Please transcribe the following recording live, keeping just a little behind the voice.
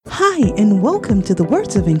Hi, and welcome to the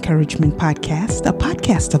Words of Encouragement podcast, a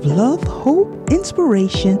podcast of love, hope,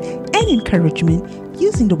 inspiration, and encouragement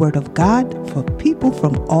using the Word of God for people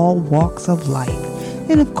from all walks of life.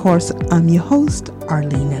 And of course, I'm your host,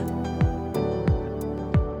 Arlena.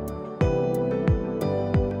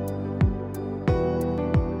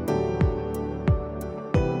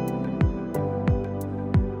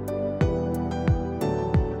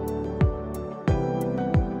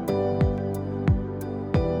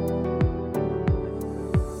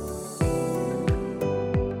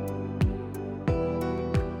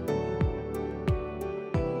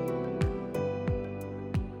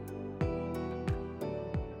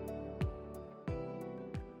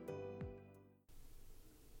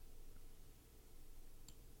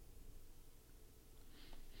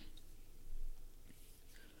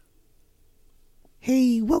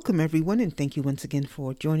 Hey, welcome everyone, and thank you once again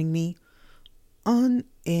for joining me on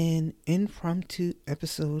an impromptu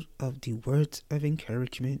episode of the Words of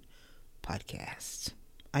Encouragement podcast.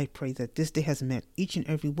 I pray that this day has met each and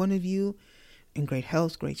every one of you in great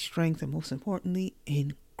health, great strength, and most importantly,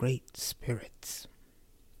 in great spirits.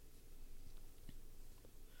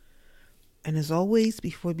 And as always,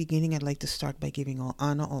 before beginning, I'd like to start by giving all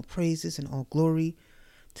honor, all praises, and all glory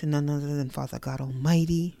to none other than Father God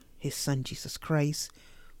Almighty, His Son, Jesus Christ,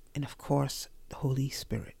 and of course, the Holy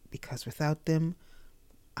Spirit, because without them,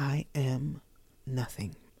 I am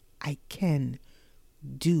nothing. I can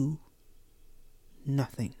do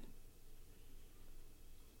nothing.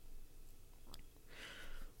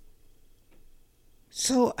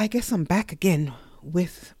 So I guess I'm back again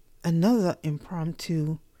with another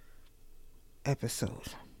impromptu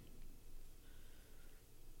episode.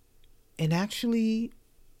 And actually,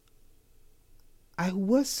 I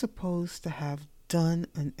was supposed to have done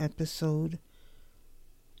an episode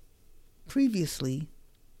previously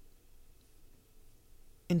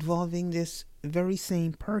involving this very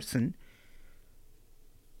same person,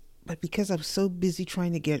 but because I was so busy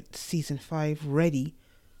trying to get season 5 ready,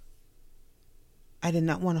 I did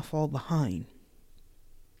not want to fall behind.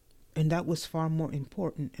 And that was far more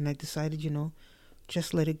important. And I decided,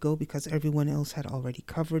 just let it go because everyone else had already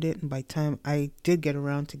covered it. And by the time I did get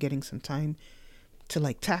around to getting some time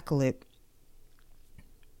to tackle it,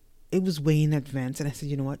 it was way in advance. And I said,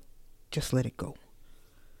 you know what, just let it go.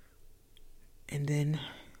 And then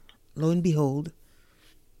lo and behold,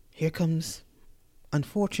 here comes,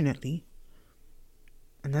 unfortunately,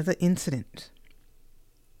 another incident.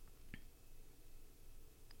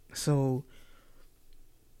 So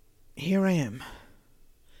here I am.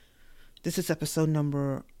 This is episode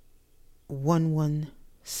number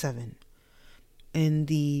 117.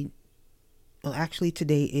 And actually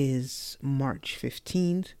today is March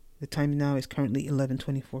 15th. The time now is currently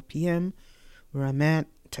 11:24 p.m. Where I'm at,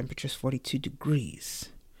 temperature's 42 degrees.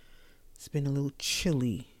 It's been a little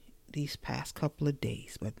chilly these past couple of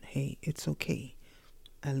days, but hey, it's okay.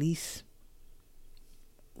 At least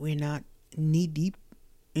we're not knee deep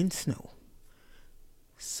in snow.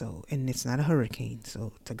 So, and it's not a hurricane,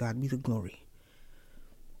 so to God be the glory.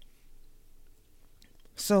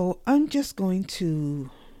 So I'm just going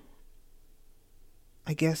to,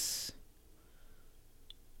 I guess,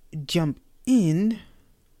 jump in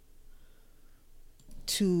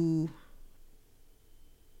to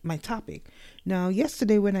my topic. Now,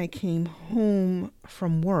 yesterday when I came home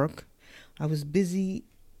from work, I was busy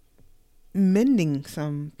mending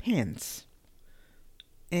some pants.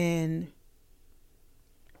 And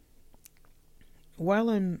while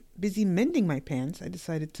I'm busy mending my pants, I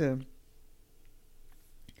decided to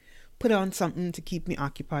put on something to keep me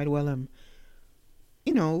occupied while I'm,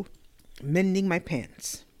 mending my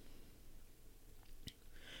pants.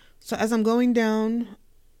 So as I'm going down,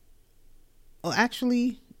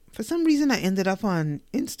 actually, for some reason I ended up on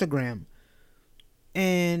Instagram.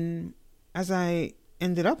 And as I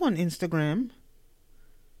ended up on Instagram,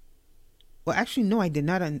 actually, no, I did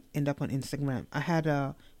not end up on Instagram. I had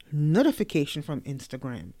a notification from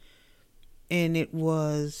Instagram, and it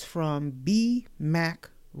was from B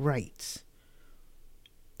Mac Writes.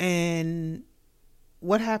 And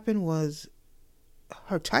what happened was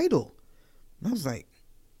her title. I was like,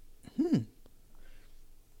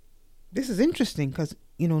 this is interesting because,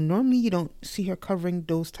 normally you don't see her covering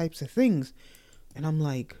those types of things. And I'm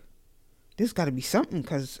like, this got to be something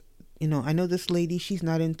because, I know this lady, she's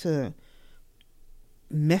not into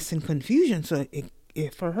mess and confusion. So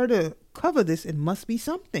if for her to cover this, it must be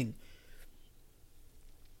something.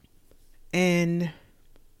 And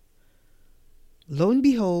lo and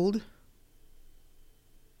behold,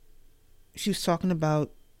 she was talking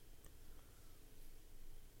about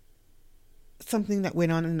something that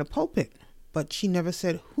went on in the pulpit. but she never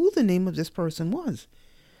said who the name of this person was.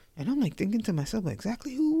 And I'm like thinking to myself,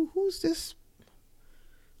 exactly who's this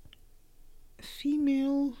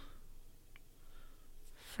female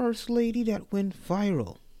first lady that went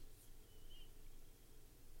viral?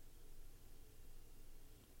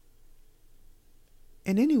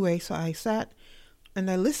 And anyway, so I sat and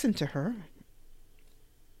I listened to her.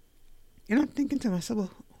 And I'm thinking to myself,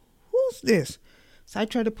 well, who's this? So I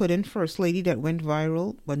tried to put in first lady that went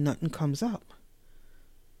viral, but nothing comes up.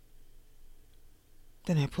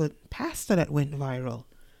 Then I put pastor that went viral.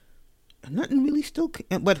 And nothing really still,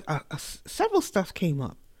 but several stuff came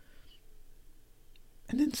up.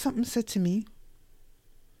 And then something said to me,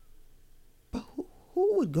 but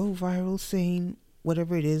who would go viral saying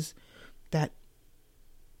whatever it is that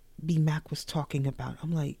B. Mac was talking about?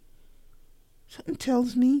 I'm like, something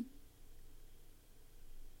tells me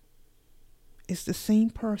it's the same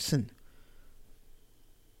person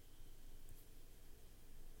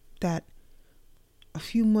that a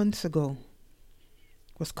few months ago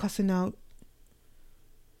was cussing out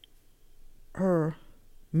her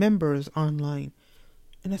members online.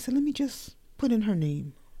 And I said, let me just put in her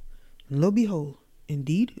name. And lo and behold,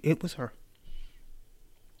 indeed, it was her.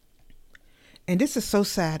 And this is so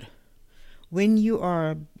sad. When you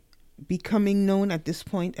are becoming known at this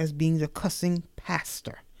point as being the cussing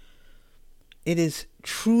pastor, it is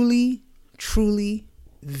truly, truly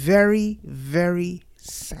very, very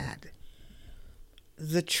sad.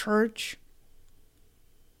 The church,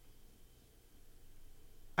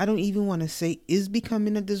 I don't even want to say is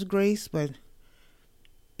becoming a disgrace, but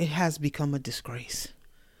it has become a disgrace.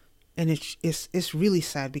 And it's really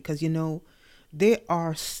sad because, you know, there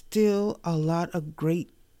are still a lot of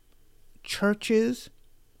great churches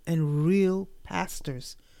and real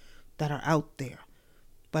pastors that are out there.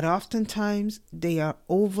 But oftentimes they are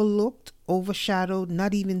overlooked, overshadowed,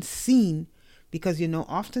 not even seen because, you know,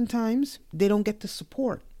 oftentimes they don't get the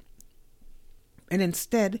support. And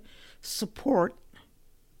instead, support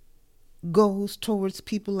goes towards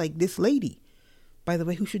people like this lady, by the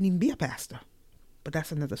way, who shouldn't even be a pastor. But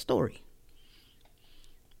that's another story.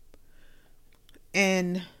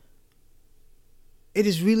 And it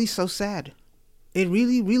is really so sad. It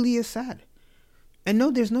really, really is sad. And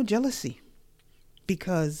no, there's no jealousy.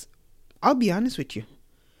 Because I'll be honest with you.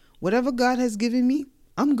 Whatever God has given me,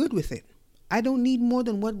 I'm good with it. I don't need more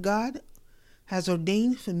than what God has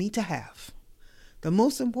ordained for me to have. The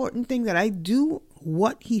most important thing that I do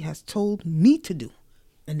what He has told me to do.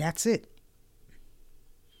 And that's it.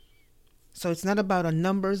 So it's not about a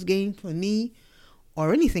numbers game for me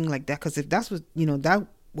or anything like that. Because if that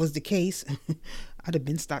was the case, I'd have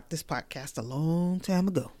been stopped this podcast a long time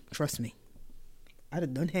ago. Trust me. I'd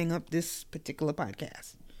have done hang up this particular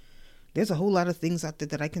podcast. There's a whole lot of things out there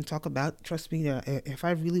that I can talk about. Trust me, if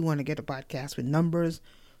I really want to get a podcast with numbers,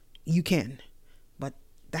 you can. But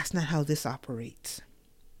that's not how this operates.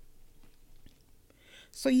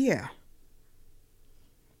 So yeah.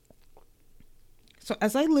 So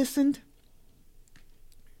as I listened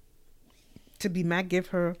to B. Mac give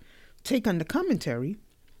her take on the commentary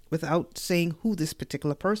without saying who this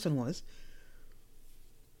particular person was,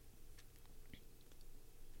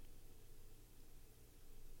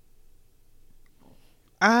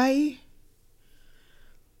 I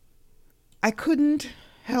couldn't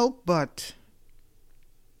help but,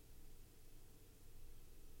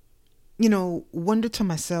 wonder to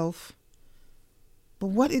myself, but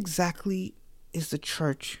what exactly is the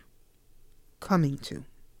church coming to?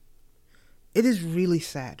 It is really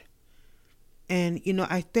sad. And,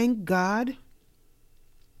 I thank God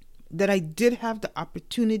that I did have the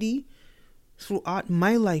opportunity throughout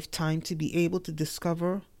my lifetime to be able to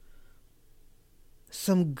discover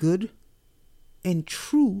some good and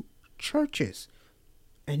true churches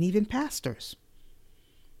and even pastors.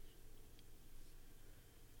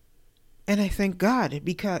 And I thank God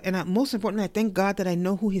most importantly, I thank God that I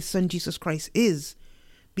know who His Son Jesus Christ is,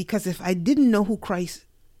 because if I didn't know who Christ,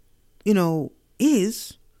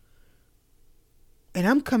 is, and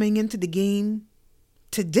I'm coming into the game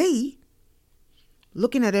today,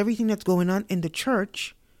 looking at everything that's going on in the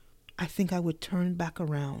church, I think I would turn back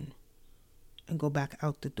around and go back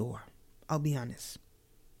out the door. I'll be honest.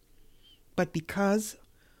 But because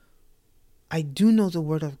I do know the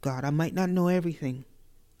Word of God, I might not know everything,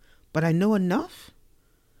 but I know enough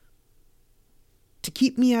to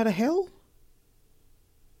keep me out of hell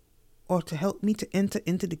or to help me to enter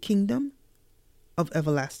into the kingdom of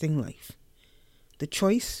everlasting life. The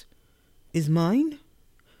choice is mine,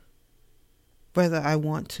 whether I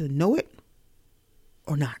want to know it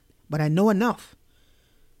or not. But I know enough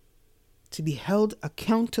to be held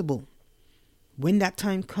accountable when that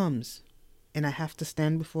time comes and I have to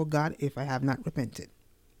stand before God if I have not repented.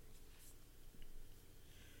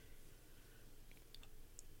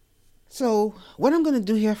 So what I'm going to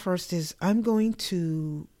do here first is I'm going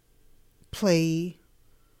to play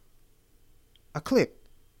a clip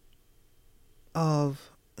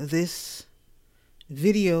of this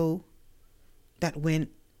video that went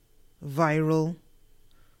viral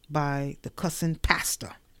by the Cussin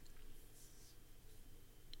pastor.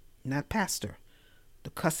 Not pastor. The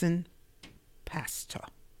Cussin pastor.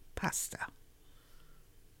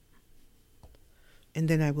 And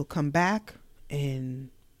then I will come back and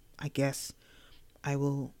I guess I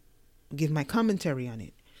will give my commentary on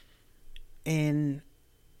it. And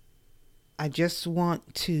I just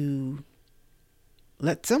want to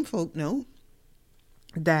let some folk know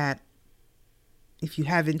that if you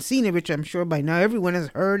haven't seen it, which I'm sure by now everyone has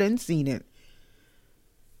heard and seen it,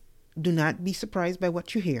 do not be surprised by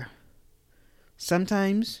what you hear.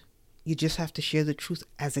 Sometimes you just have to share the truth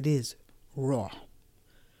as it is, raw.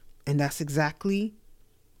 And that's exactly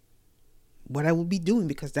what I will be doing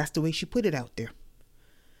because that's the way she put it out there.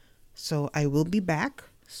 So I will be back.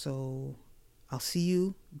 So I'll see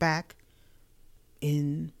you back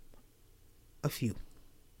in a few.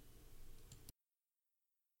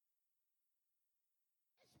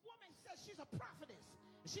 This woman says she's a prophetess.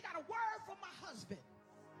 She got a word for my husband.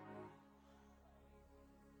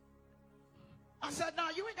 I said, no,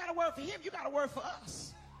 you ain't got a word for him. You got a word for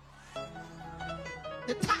us.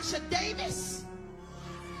 Natasha Davis.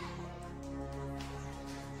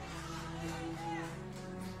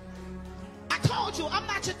 I told you, I'm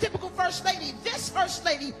not your typical first lady. This first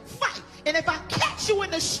lady fight. And if I catch you in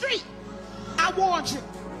the street, I warned you.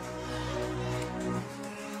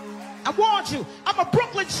 I warned you. I'm a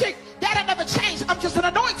Brooklyn chick. That'll never change. I'm just an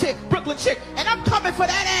anointed Brooklyn chick. And I'm coming for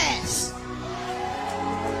that ass.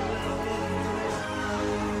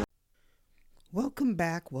 Welcome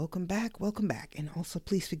back. And also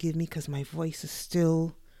please forgive me because my voice is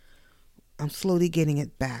still, I'm slowly getting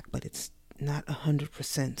it back, but it's not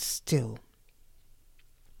 100% still.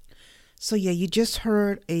 So yeah, you just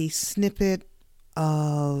heard a snippet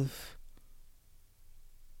of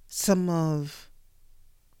some of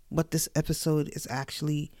what this episode is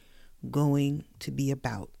actually going to be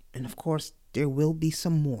about. And of course, there will be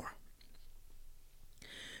some more.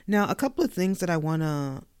 Now, a couple of things that I want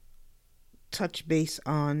to touch base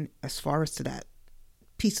on as far as to that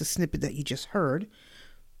piece of snippet that you just heard.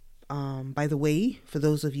 By the way, for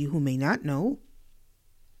those of you who may not know,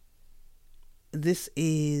 this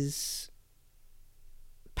is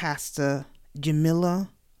Pastor Jamila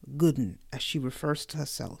Gooden, as she refers to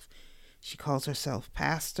herself. She calls herself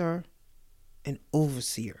pastor and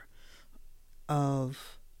overseer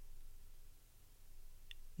of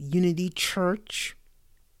Unity Church,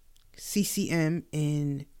 CCM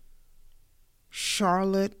in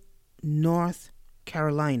Charlotte, North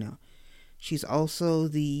Carolina. She's also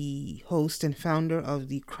the host and founder of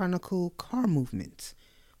the Chronicle Car Movement.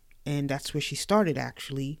 And that's where she started,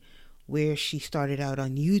 actually, where she started out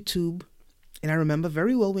on YouTube. And I remember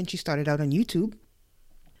very well when she started out on YouTube.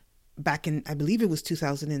 Back in, I believe it was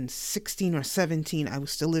 2016 or 17, I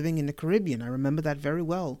was still living in the Caribbean. I remember that very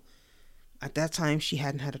well. At that time, she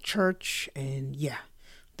hadn't had a church. And yeah,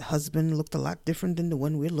 the husband looked a lot different than the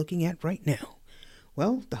one we're looking at right now.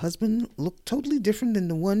 Well, the husband looked totally different than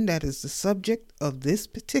the one that is the subject of this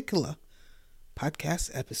particular podcast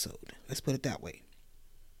episode. Let's put it that way.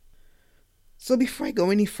 So before I go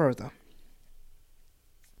any further,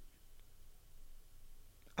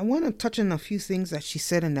 I want to touch on a few things that she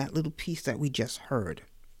said in that little piece that we just heard.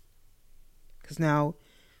 Because now,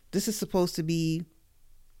 this is supposed to be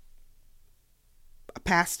a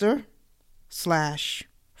pastor /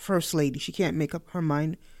 first lady. She can't make up her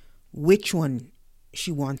mind which one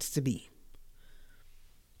she wants to be.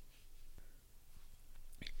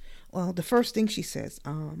 Well, the first thing she says,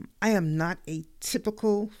 I am not a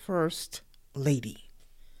typical first lady.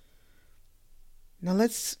 Now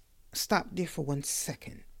let's stop there for 1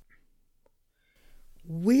 second.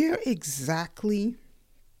 Where exactly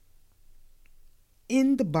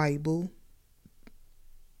in the Bible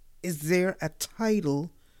is there a title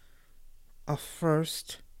of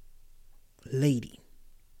first lady?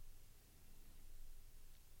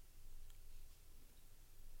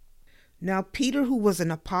 Now, Peter, who was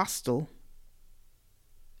an apostle,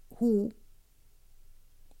 who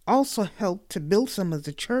also helped to build some of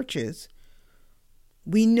the churches,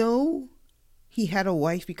 we know he had a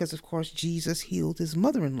wife because, of course, Jesus healed his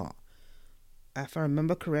mother-in-law. If I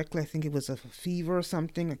remember correctly, I think it was a fever or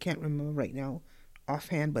something. I can't remember right now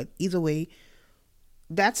offhand, but either way,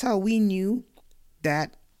 that's how we knew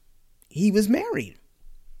that he was married.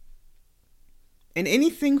 And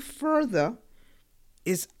anything further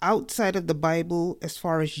is outside of the Bible as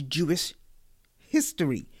far as Jewish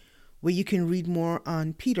history, where you can read more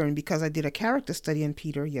on Peter. And because I did a character study on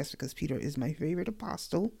Peter, yes, because Peter is my favorite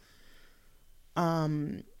apostle,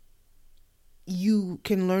 you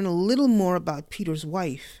can learn a little more about Peter's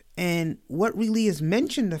wife. And what really is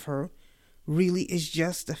mentioned of her really is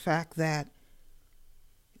just the fact that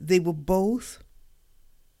they were both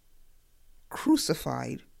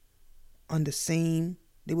crucified on the same,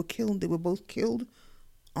 they were both killed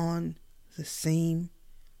on the same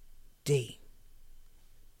day.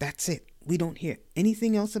 That's it. We don't hear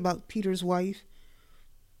anything else about Peter's wife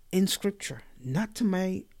in scripture, not to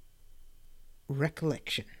my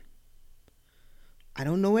recollection. I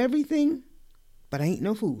don't know everything, but I ain't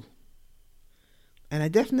no fool. And I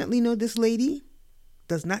definitely know this lady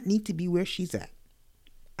does not need to be where she's at.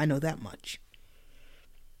 I know that much.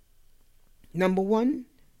 Number one,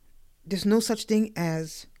 there's no such thing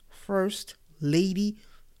as first lady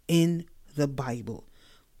in the Bible.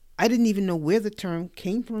 I didn't even know where the term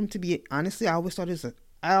came from, to be honestly. I always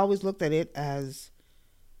looked at it as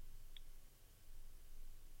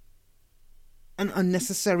an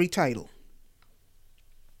unnecessary title.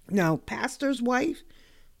 Now, pastor's wife,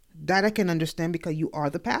 that I can understand because you are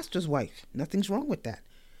the pastor's wife. Nothing's wrong with that.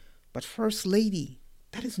 But first lady,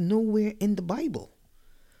 that is nowhere in the Bible.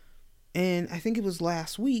 And I think it was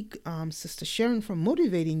last week, Sister Sharon from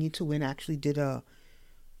Motivating You to Win actually did a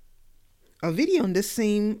video on this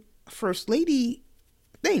same first lady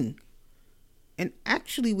thing. And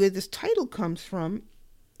actually where this title comes from,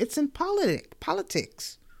 it's in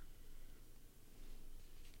politics.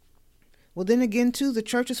 Well, then again, too, the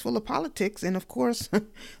church is full of politics. And of course,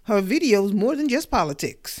 her video is more than just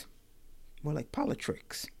politics. More like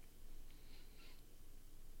politricks.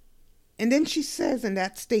 And then she says in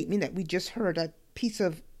that statement that we just heard, that piece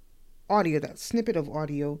of audio, that snippet of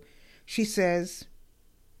audio, she says,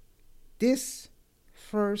 this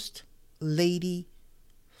first lady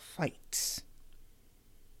fights.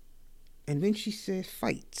 And when she says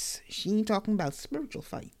fights, she ain't talking about spiritual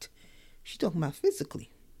fight. She's talking about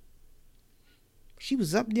physically. She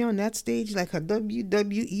was up there on that stage like a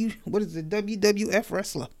WWF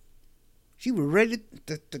wrestler. She was ready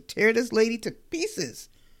to tear this lady to pieces.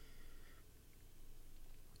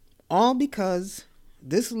 All because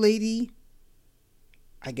this lady,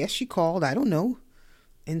 I guess she called, I don't know,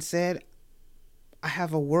 and said, I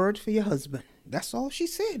have a word for your husband. That's all she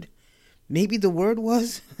said. Maybe the word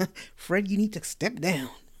was, Fred, you need to step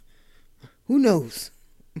down. Who knows?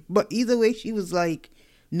 But either way, she was like,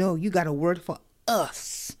 no, you got a word for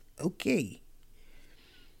us. Okay.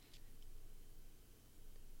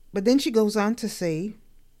 But then she goes on to say,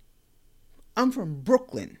 I'm from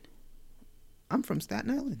Brooklyn. I'm from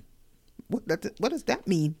Staten Island. What does that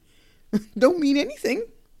mean? Don't mean anything.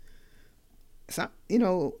 So,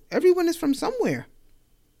 everyone is from somewhere.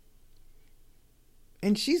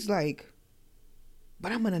 And she's like,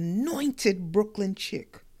 but I'm an anointed Brooklyn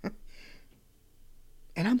chick.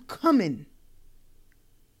 And I'm coming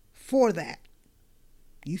for that.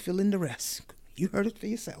 You fill in the rest. You heard it for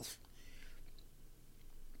yourself.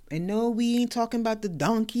 And no, we ain't talking about the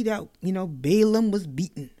donkey that, Balaam was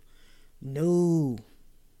beaten. No.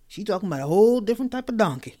 She talking about a whole different type of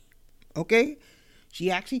donkey. Okay?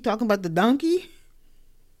 She actually talking about the donkey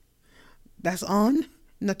that's on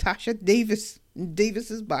Natasha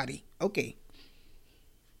Davis's body. Okay.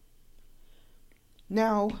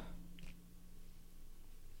 Now,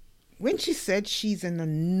 when she said she's an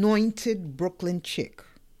anointed Brooklyn chick,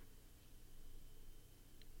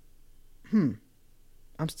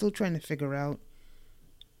 I'm still trying to figure out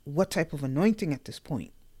what type of anointing at this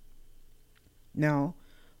point. Now,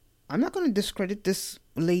 I'm not going to discredit this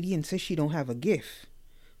lady and say she don't have a gift.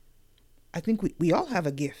 I think we all have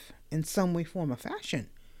a gift in some way, form, or fashion.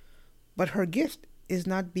 But her gift is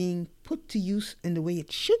not being put to use in the way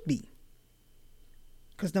it should be.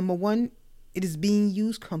 Because number one, it is being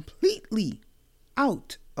used completely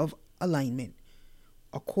out of alignment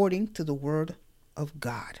according to the word of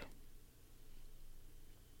God.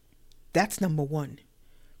 That's number one.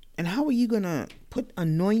 And how are you going to put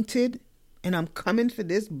anointed and I'm coming for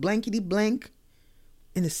this blankety blank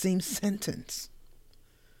in the same sentence?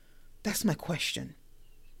 That's my question.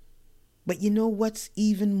 But you know what's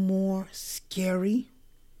even more scary?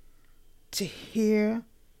 To hear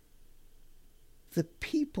the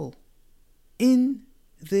people in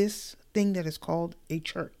this thing that is called a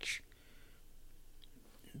church.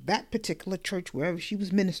 That particular church, wherever she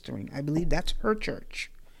was ministering, I believe that's her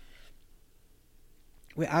church.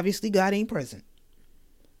 Where obviously God ain't present.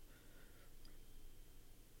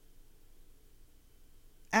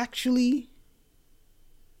 Actually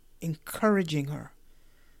encouraging her.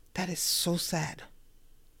 That is so sad.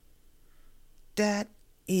 That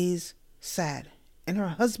is sad. And her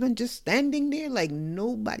husband just standing there like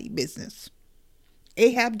nobody business.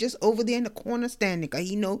 Ahab just over there in the corner standing. Cause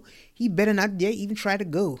he know he better not dare even try to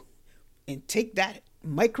go and take that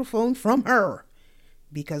microphone from her.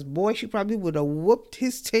 Because boy, she probably would have whooped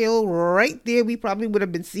his tail right there. We probably would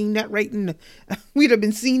have been seeing that we'd have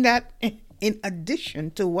been seeing that in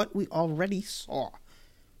addition to what we already saw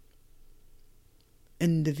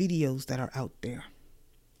in the videos that are out there.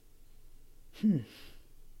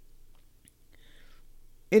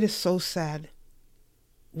 It is so sad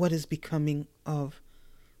what is becoming of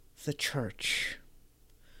the church.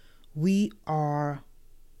 We are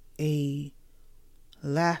a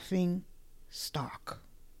laughing stock.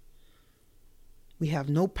 We have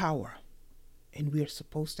no power, and we are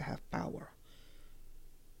supposed to have power.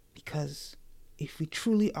 Because if we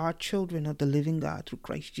truly are children of the living God through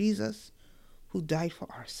Christ Jesus, who died for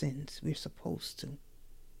our sins, we're supposed to.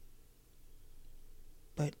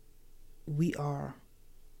 But we are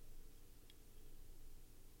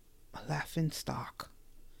a laughing stock.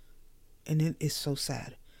 And it is so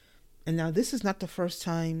sad. And now this is not the first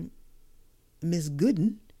time Miss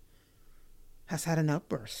Gooden has had an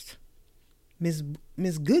outburst. Miss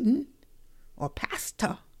Gooden, or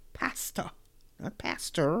Pastor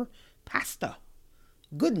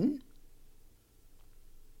Gooden,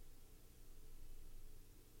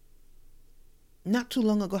 not too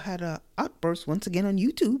long ago had an outburst once again on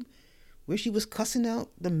YouTube where she was cussing out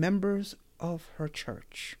the members of her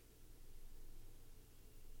church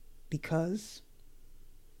because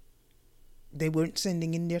they weren't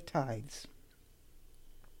sending in their tithes.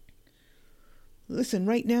 Listen,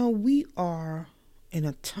 right now we are in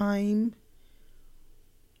a time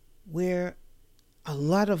where a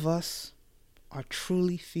lot of us are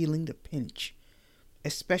truly feeling the pinch,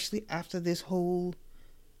 especially after this whole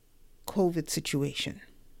COVID situation.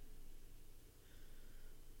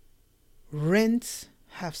 Rents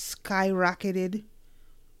have skyrocketed,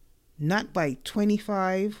 not by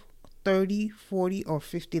 $25, $30, $40, or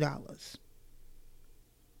 $50.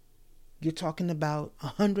 You're talking about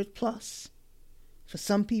 100 plus. For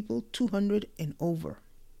some people, 200 and over.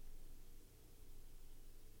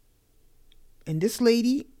 And this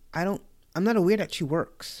lady, I'm not aware that she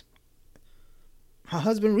works. Her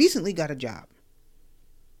husband recently got a job.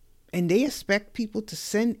 And they expect people to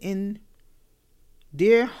send in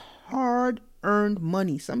their hard-earned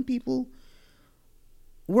money. Some people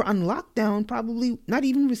were on lockdown, probably not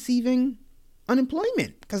even receiving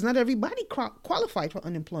unemployment, because not everybody qualified for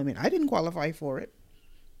unemployment. I didn't qualify for it.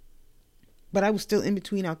 But I was still in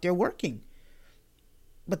between out there working.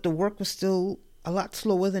 But the work was still a lot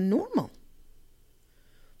slower than normal.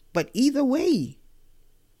 But either way,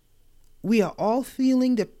 we are all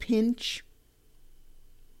feeling the pinch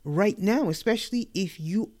right now, especially if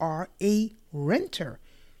you are a renter.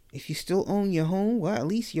 If you still own your home, well, at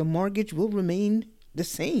least your mortgage will remain the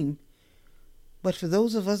same. But for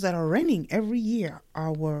those of us that are renting, every year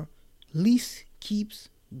our lease keeps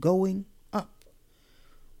going up.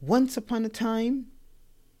 Once upon a time,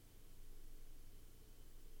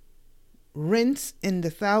 rents in the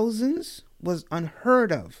thousands was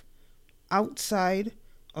unheard of outside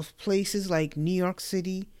of places like New York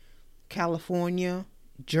City, California,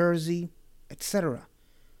 Jersey, etc.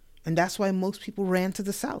 And that's why most people ran to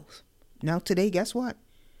the South. Now today, guess what?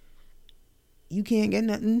 You can't get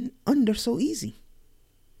nothing under so easy.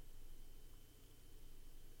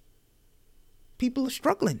 People are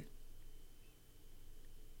struggling.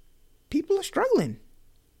 People are struggling.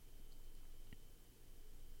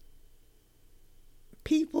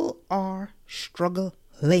 People are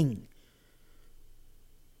struggling.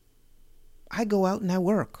 I go out and I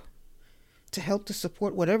work to help to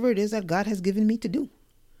support whatever it is that God has given me to do.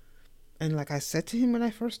 And like I said to him when I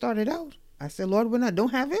first started out, I said, Lord, when I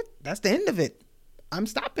don't have it, that's the end of it. I'm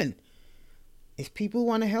stopping. If people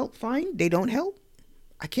want to help, fine. They don't help.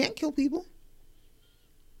 I can't kill people.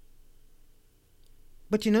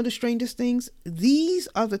 But you know the strangest things? These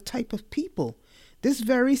are the type of people. This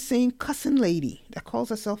very same Cussin lady that calls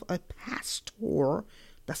herself a pastor,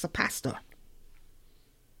 that's a pastor,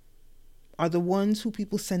 are the ones who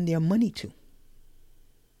people send their money to.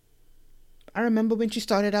 I remember when she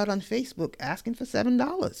started out on Facebook asking for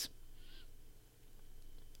 $7.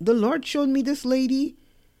 The Lord showed me this lady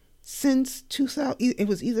since 2000. It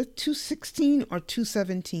was either 2016 or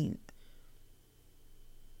 2017.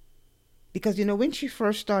 Because, you know, when she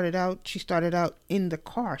first started out in the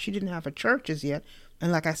car. She didn't have a church as yet.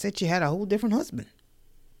 And like I said, she had a whole different husband.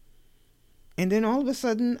 And then all of a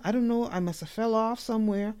sudden, I don't know, I must have fell off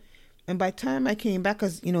somewhere. And by the time I came back,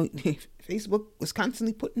 because, Facebook was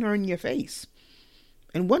constantly putting her in your face.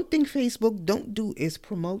 And one thing Facebook don't do is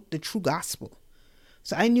promote the true gospel.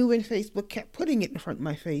 So I knew when Facebook kept putting it in front of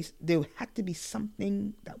my face, there had to be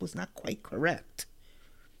something that was not quite correct.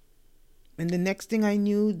 And the next thing I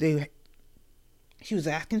knew, she was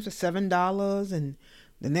asking for $7. And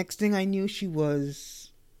the next thing I knew, she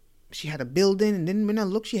had a building. And then when I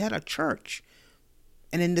looked, she had a church.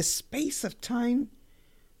 And in the space of time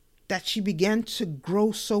that she began to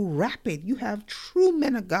grow so rapid, you have true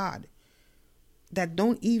men of God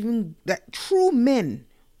true men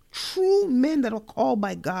that are called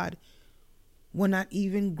by God were not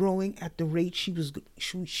even growing at the rate she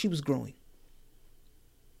was growing.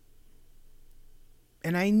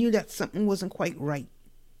 And I knew that something wasn't quite right.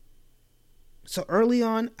 So early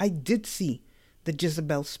on, I did see the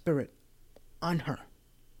Jezebel spirit on her.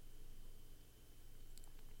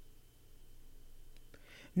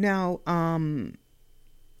 Now,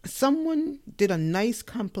 someone did a nice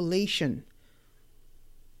compilation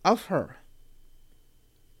of her.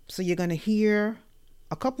 So you're going to hear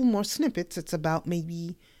a couple more snippets. It's about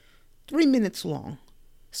maybe 3 minutes long.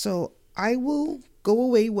 So I will go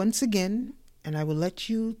away once again, and I will let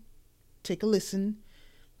you take a listen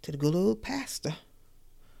to the good old pastor,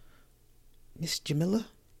 Miss Jamila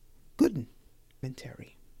Gooden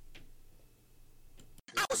commentary.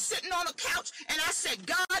 I was sitting on the couch and I said,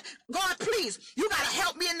 God, please, you got to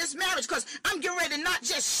help me in this marriage, because I'm getting ready to not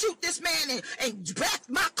just shoot this man and back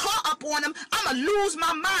my car up on him. I'm going to lose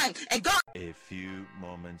my mind. And God, a few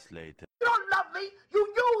moments later, you don't love me. You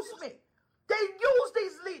use me. They use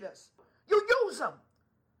these leaders. You use them.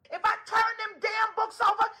 If I turned them damn books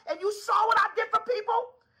over and you saw what I did for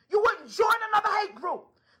people, you wouldn't join another hate group.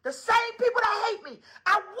 The same people that hate me,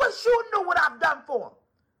 I wish you knew what I've done for them.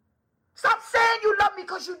 Stop saying you love me,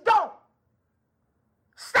 because you don't.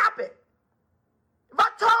 Stop it. If I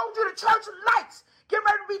told you the church lights get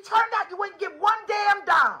ready to be turned out, you wouldn't give one damn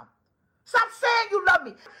dime. Stop saying you love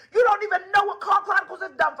me. You don't even know what Car Chronicles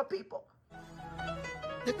has done for people.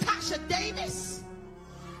 Natasha Davis.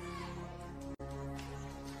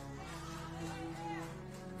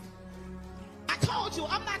 I told you,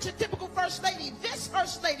 I'm not your typical first lady. This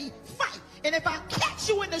first lady fight. And if I catch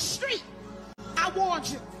you in the street, I warned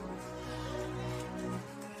you.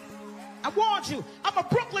 I warned you. I'm a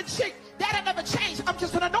Brooklyn chick. That'll never change. I'm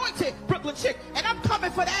just an anointed Brooklyn chick. And I'm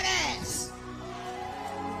coming for that ass.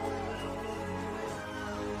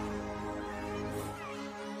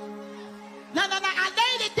 No. I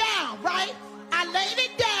laid it down, right? I laid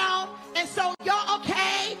it down. And so y'all,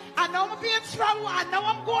 okay, I know I'm going to be in trouble. I know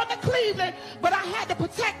I'm going to Cleveland. But I had to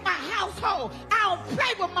protect my household. I don't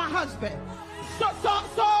play with my husband. So...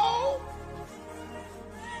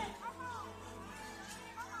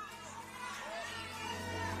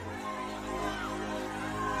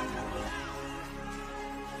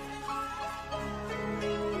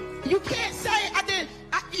 You can't say I did.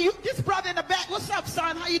 This brother in the back, what's up,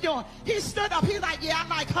 son? How you doing? He stood up. He's like, yeah, I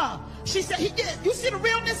like her. She said, you see the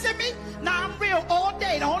realness in me? Nah, I'm real all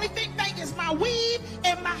day. The only thing fake is my weave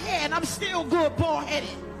and my hair, and I'm still good bald-headed.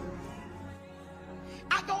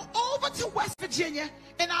 I go over to West Virginia,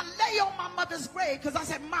 and I lay on my mother's grave because I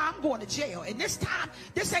said, Ma, I'm going to jail. And this time,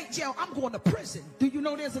 this ain't jail. I'm going to prison. Do you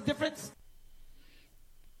know there's a difference?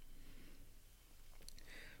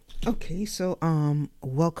 Okay, so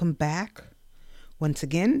welcome back once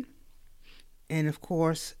again. And of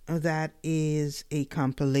course, that is a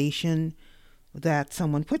compilation that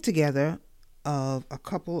someone put together of a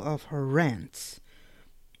couple of her rants.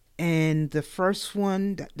 And the first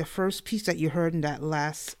piece that you heard in that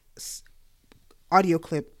last audio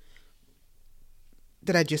clip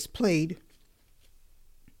that I just played,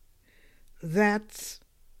 that's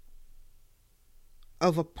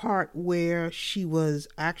of a part where she was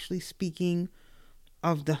actually speaking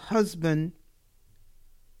of the husband,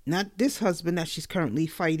 not this husband that she's currently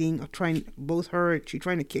fighting or she's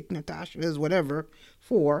trying to kick Natasha's whatever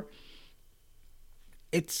for.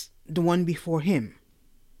 It's the one before him.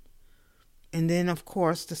 And then of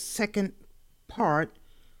course the second part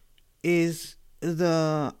is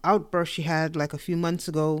the outburst she had like a few months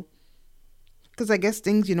ago, because I guess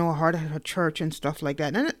things, are hard at her church and stuff like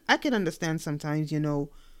that. And I can understand sometimes, the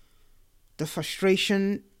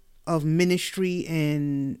frustration of ministry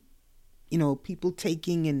and, people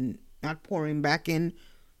taking and not pouring back in.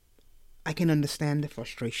 I can understand the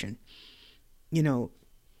frustration.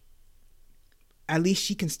 At least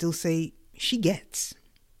she can still say she gets.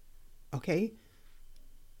 Okay?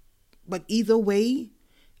 But either way,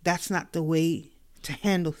 that's not the way to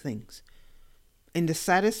handle things. And the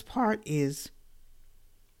saddest part is,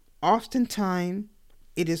 oftentimes,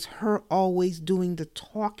 it is her always doing the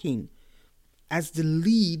talking as the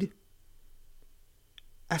lead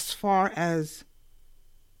as far as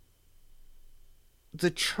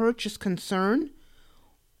the church is concerned,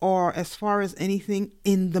 or as far as anything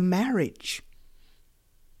in the marriage.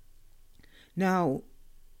 Now,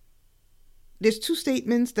 there's two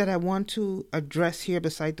statements that I want to address here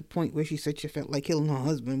beside the point where she said she felt like killing her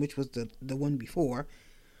husband, which was the one before.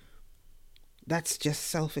 That's just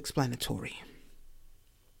self-explanatory.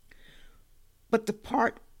 But the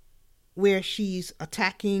part where she's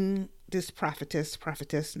attacking this prophetess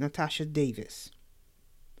Natasha Davis,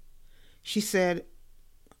 she said,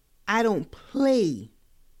 I don't play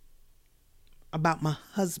about my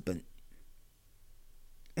husband.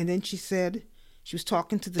 And then she said, she was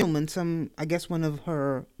talking to the woman, I guess one of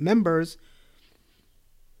her members,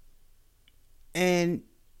 and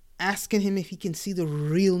asking him if he can see the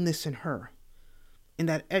realness in her. And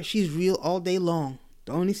that she's real all day long.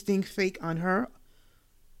 The only thing fake on her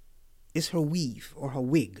is her weave or her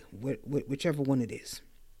wig, whichever one it is.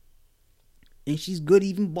 And she's good,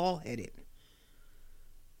 even bald-headed.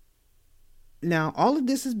 Now, all of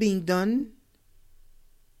this is being done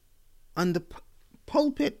on the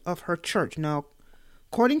pulpit of her church. Now,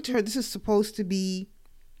 according to her, this is supposed to be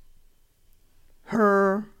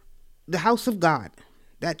the house of God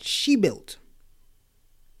that she built.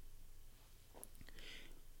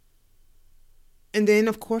 And then,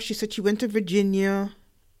 of course, she said she went to Virginia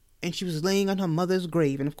and she was laying on her mother's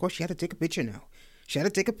grave. And, of course, she had to take a picture now. She had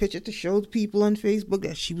to take a picture to show the people on Facebook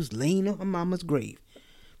that she was laying on her mama's grave.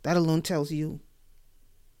 That alone tells you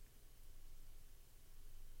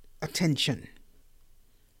attention.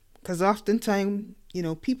 Because oftentimes,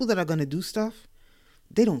 people that are going to do stuff,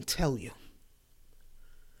 they don't tell you.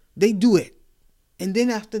 They do it. And then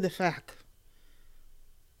after the fact,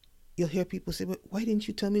 you'll hear people say, but why didn't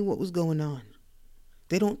you tell me what was going on?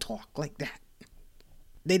 They don't talk like that.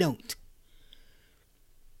 They don't.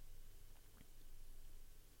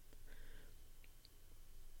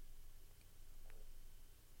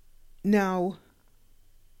 Now,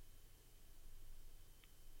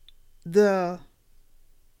 the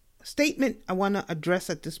statement I want to address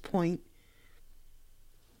at this point,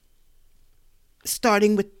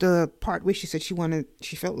 starting with the part where she said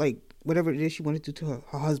she felt like whatever it is she wanted to do to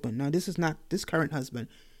her husband. Now, this is not this current husband.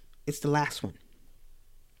 It's the last one.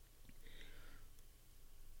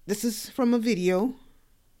 This is from a video,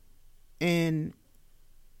 and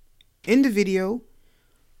in the video,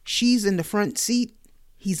 she's in the front seat,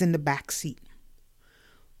 he's in the back seat.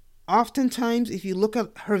 Oftentimes, if you look at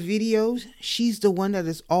her videos, she's the one that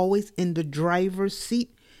is always in the driver's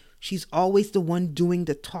seat. She's always the one doing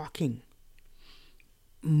the talking.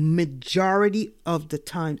 Majority of the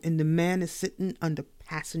time, and the man is sitting on the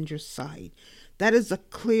passenger side. That is a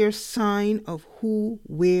clear sign of who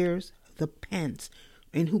wears the pants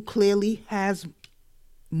and who clearly has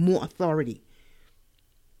more authority.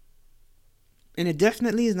 And it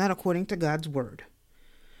definitely is not according to God's word.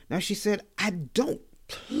 Now, she said, I don't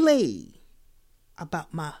play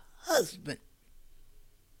about my husband.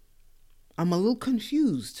 I'm a little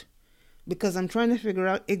confused because I'm trying to figure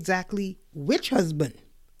out exactly which husband.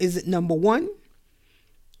 Is it number 1,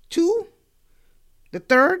 2, the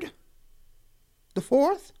 3rd, the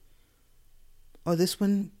 4th, or this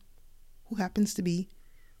one who happens to be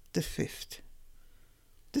the 5th?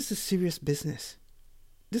 This is serious business.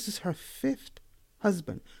 This is her 5th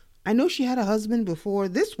husband. I know she had a husband before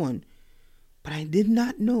this one, but I did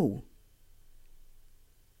not know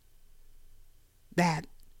that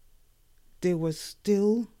there was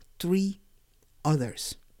still 3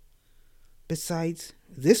 others besides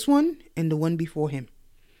this one and the one before him.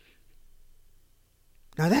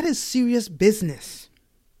 Now that is serious business.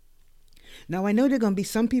 Now I know there are going to be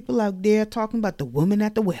some people out there talking about the woman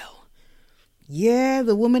at the well. Yeah,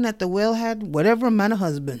 the woman at the well had whatever amount of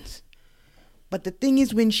husbands. But the thing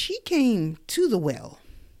is, when she came to the well,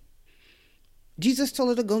 Jesus told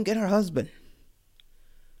her to go and get her husband.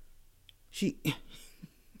 She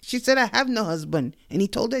said, I have no husband. And he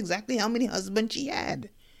told her exactly how many husbands she had.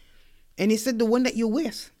 And he said, the one that you're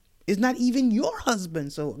with is not even your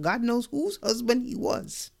husband. So God knows whose husband he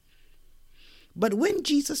was. But when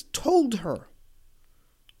Jesus told her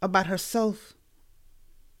about herself,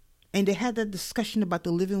 and they had that discussion about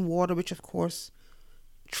the living water, which of course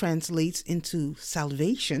translates into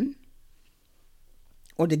salvation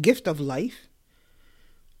or the gift of life,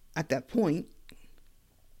 at that point,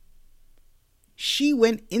 she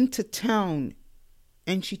went into town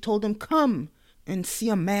and she told him, come and see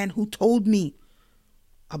a man who told me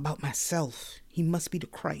about myself. He must be the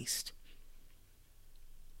Christ.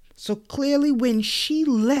 So clearly when she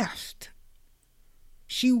left,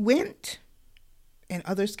 She went and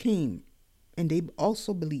others came and they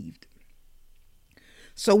also believed.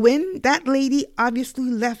 So when that lady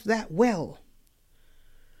obviously left that well,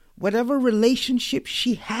 whatever relationship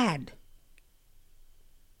she had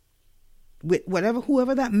with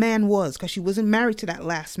whoever that man was, because she wasn't married to that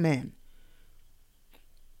last man,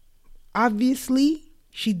 obviously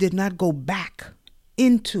she did not go back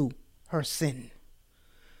into her sin.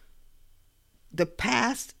 The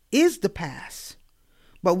past is the past.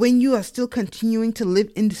 But when you are still continuing to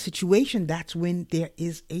live in the situation, that's when there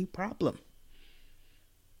is a problem.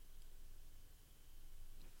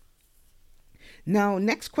 Now,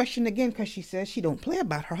 next question again, because she says she don't play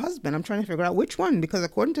about her husband. I'm trying to figure out which one, because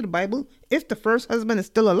according to the Bible, if the first husband is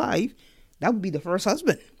still alive, that would be the first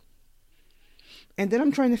husband. And then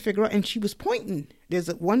I'm trying to figure out, and she was pointing. There's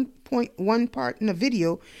one part in the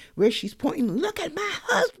video where she's pointing, look at my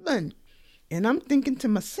husband. And I'm thinking to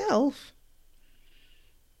myself,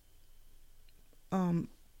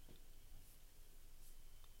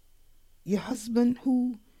 your husband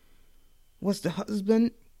who was the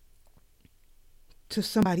husband to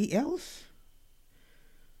somebody else?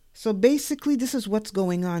 So basically this is what's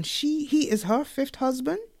going on. He is her fifth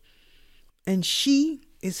husband and she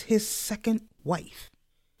is his second wife.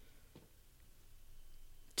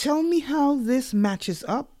 Tell me how this matches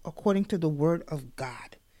up according to the word of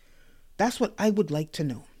God. That's what I would like to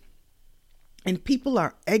know. And people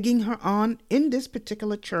are egging her on in this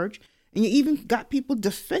particular church. And you even got people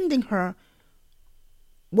defending her,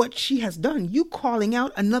 what she has done. You calling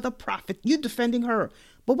out another prophet. You defending her.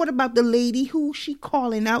 But what about the lady who she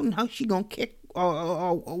calling out and how she gonna kick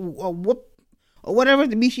or whoop or whatever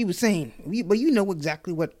to be she was saying? But you know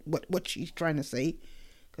exactly what she's trying to say.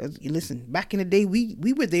 Because you listen, back in the day,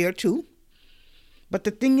 we were there too. But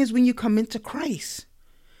the thing is, when you come into Christ,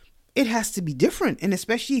 it has to be different. And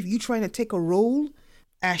especially if you're trying to take a role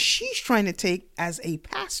as she's trying to take as a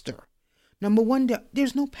pastor. Number one,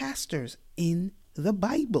 there's no pastors in the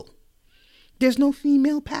Bible. There's no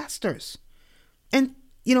female pastors. And,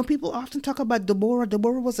 you know, people often talk about Deborah.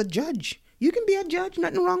 Deborah was a judge. You can be a judge.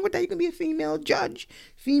 Nothing wrong with that. You can be a female judge,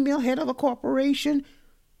 female head of a corporation.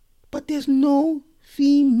 But there's no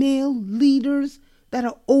female leaders that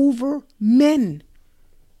are over men.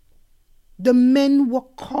 The men were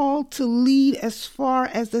called to lead as far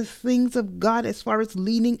as the things of God, as far as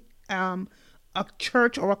leading a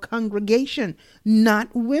church or a congregation, not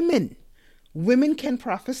women. Women can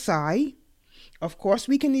prophesy. Of course,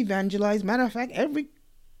 we can evangelize. Matter of fact, every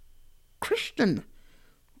Christian,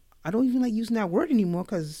 I don't even like using that word anymore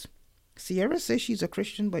because Sierra says she's a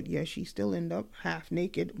Christian, but yeah, she still end up half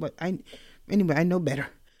naked. But I know better.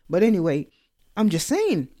 But anyway, I'm just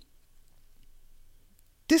saying,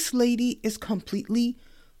 this lady is completely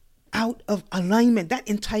out of alignment. That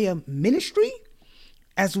entire ministry,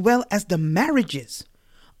 as well as the marriages,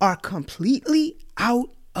 are completely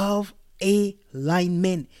out of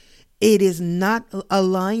alignment. It is not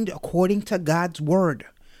aligned according to God's word.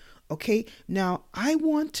 Okay, now I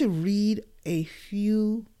want to read a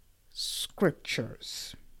few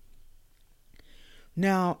scriptures.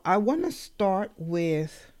 Now I want to start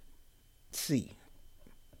with,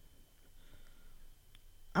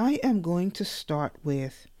 I am going to start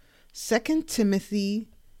with 2 Timothy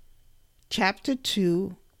chapter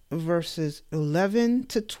 2, verses 11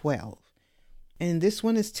 to 12. And this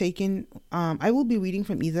one is taken, I will be reading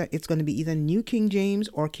from it's going to be either New King James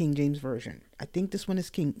or King James Version. I think this one is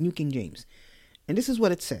New King James. And this is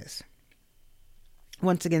what it says.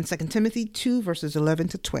 Once again, 2 Timothy 2, verses 11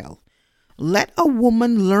 to 12. Let a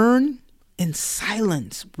woman learn in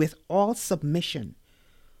silence with all submission.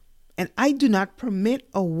 And I do not permit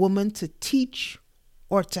a woman to teach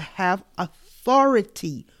or to have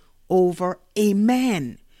authority over a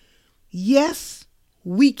man. Yes,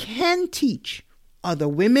 we can teach other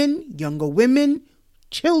women, younger women,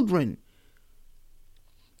 children.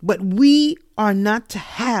 But we are not to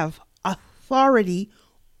have authority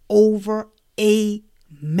over a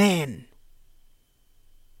man,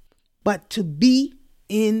 but to be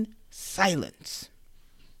in silence.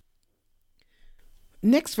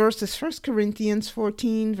 Next verse is 1 Corinthians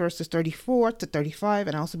 14, verses 34 to 35.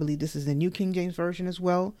 And I also believe this is the New King James Version as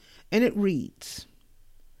well. And it reads,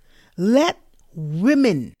 let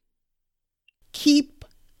women keep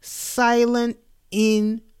silent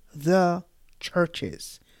in the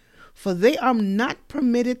churches, for they are not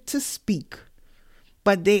permitted to speak,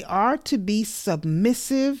 but they are to be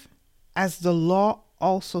submissive, as the law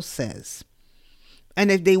also says. And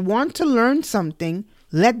if they want to learn something,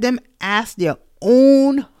 let them ask their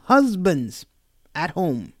own husbands at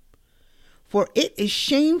home. For it is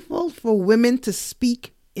shameful for women to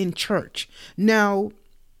speak in church. Now,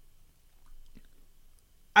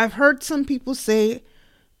 I've heard some people say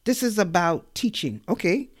this is about teaching.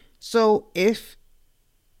 Okay. So if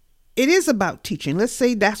it is about teaching, let's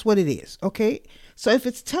say that's what it is. Okay. So if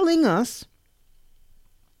it's telling us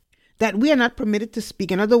that we are not permitted to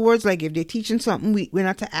speak, in other words, like if they're teaching something, we're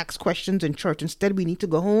not to ask questions in church. Instead, we need to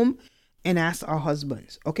go home and ask our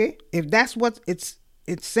husbands. Okay. If that's what it's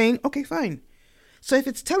saying, okay, fine. So if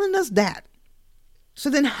it's telling us that, so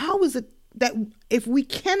then how is it that if we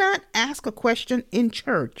cannot ask a question in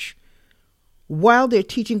church while they're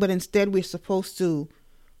teaching, but instead we're supposed to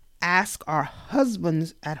ask our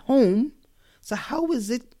husbands at home, so how is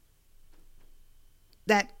it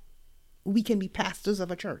that we can be pastors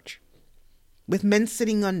of a church with men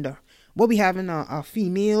sitting under? What we have in a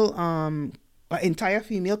female, an entire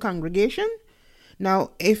female congregation?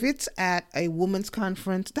 Now, if it's at a women's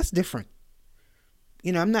conference, that's different.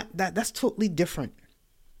 You know, I'm not that's totally different.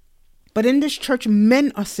 But in this church,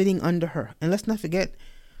 men are sitting under her. And let's not forget,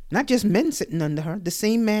 not just men sitting under her. The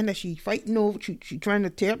same man that she fighting over, she trying to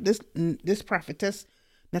tear up this prophetess,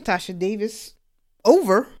 Natasha Davis,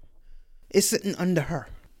 over, is sitting under her.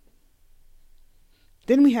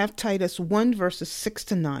 Then we have Titus 1 verses 6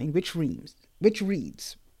 to 9, which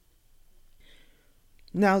reads,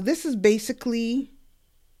 now this is basically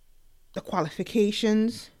the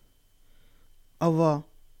qualifications of a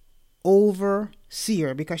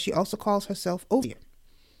overseer, because she also calls herself overseer.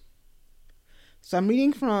 So I'm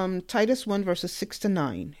reading from Titus 1 verses 6 to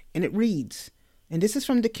 9, and it reads, and this is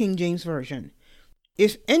from the King James Version,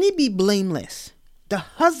 if any be blameless, the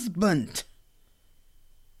husband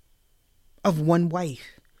of one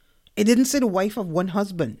wife. It didn't say the wife of one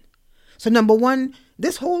husband. So number one,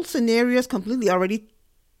 this whole scenario is completely already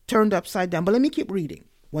turned upside down. But let me keep reading.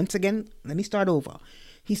 Once again, let me start over.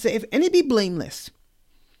 He said, if any be blameless,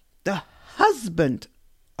 the husband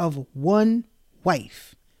of one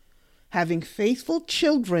wife, having faithful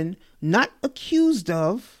children, not accused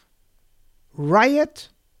of riot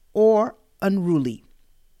or unruly.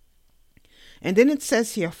 And then it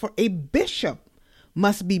says here, for a bishop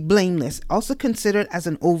must be blameless, also considered as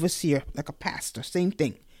an overseer, like a pastor, same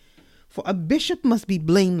thing. For a bishop must be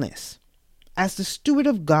blameless, as the steward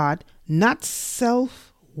of God, not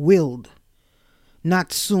self-willed,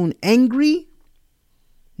 not soon angry,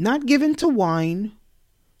 not given to wine,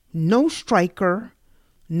 no striker,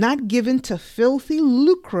 not given to filthy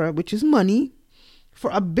lucre, which is money.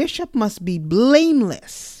 For a bishop must be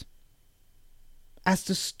blameless as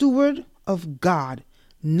the steward of God,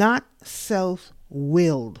 not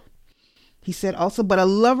self-willed. He said also, but a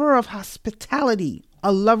lover of hospitality,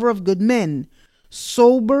 a lover of good men,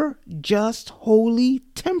 sober, just, holy,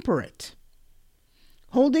 temperate,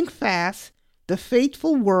 holding fast the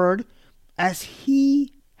faithful word as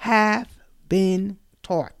he hath been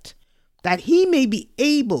taught, that he may be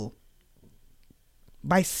able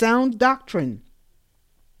by sound doctrine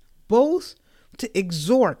both to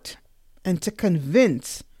exhort and to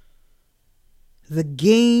convince the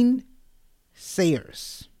gainsayers.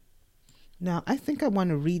 Now, I think I want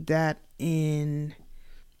to read that in,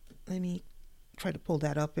 let me try to pull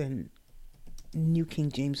that up in New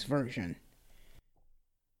King James Version.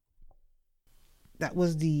 That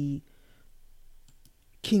was the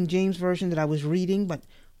King James Version that I was reading, but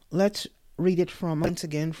let's read it once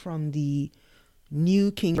again from the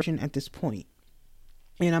New King Version at this point.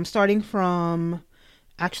 And I'm starting from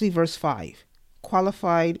actually verse 5,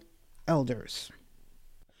 qualified elders.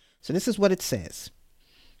 So this is what it says.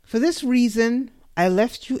 For this reason, I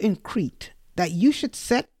left you in Crete, that you should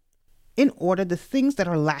set in order the things that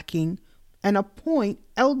are lacking and appoint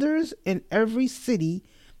elders in every city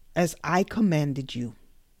as I commanded you.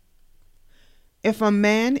 If a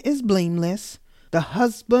man is blameless, the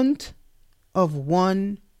husband of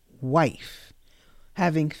one wife,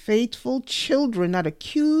 having faithful children, not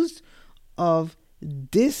accused of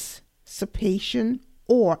dissipation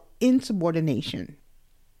or insubordination.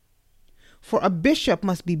 For a bishop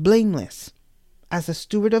must be blameless as a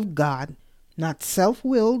steward of God, not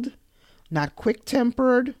self-willed, not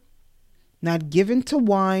quick-tempered, not given to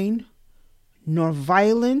wine, nor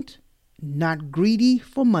violent, not greedy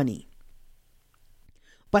for money,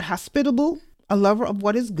 but hospitable, a lover of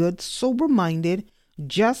what is good, sober-minded,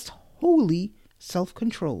 just, holy,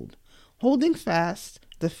 self-controlled, holding fast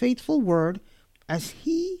the faithful word as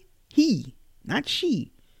he, not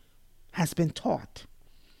she, has been taught,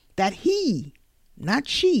 that he, not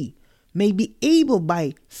she, may be able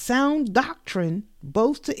by sound doctrine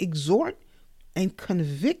both to exhort and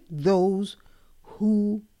convict those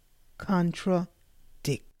who contradict.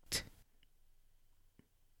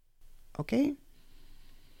 Okay?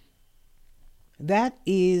 That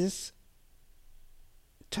is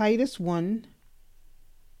Titus 1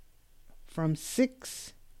 from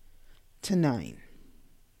 6 to 9.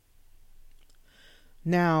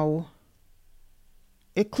 Now,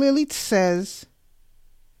 it clearly says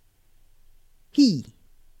he.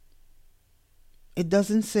 It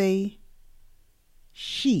doesn't say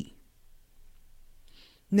she.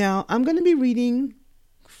 Now, I'm going to be reading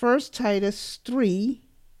 1 Titus 3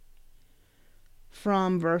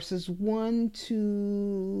 from verses 1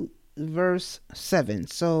 to verse 7.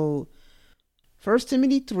 So, 1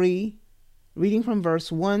 Timothy 3, reading from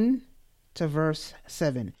verse 1 to verse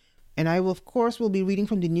 7. And I will, of course, will be reading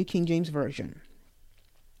from the New King James Version.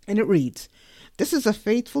 And it reads, "This is a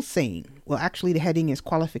faithful saying." Well, actually, the heading is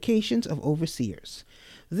Qualifications of Overseers.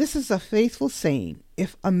 "This is a faithful saying.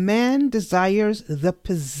 If a man desires the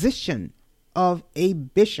position of a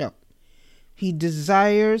bishop, he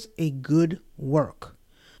desires a good work.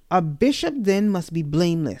 A bishop then must be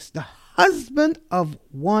blameless, the husband of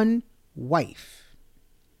one wife,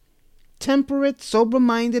 temperate,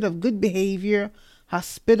 sober-minded, of good behavior,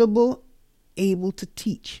 hospitable, able to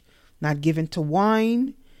teach, not given to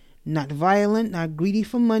wine, not violent, not greedy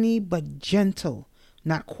for money, but gentle,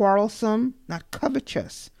 not quarrelsome, not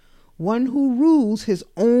covetous, one who rules his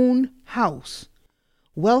own house,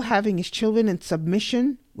 well having his children in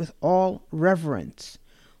submission with all reverence.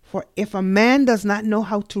 For if a man does not know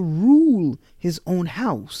how to rule his own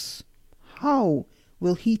house, how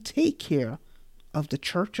will he take care of the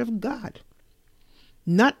church of God?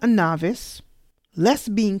 Not a novice,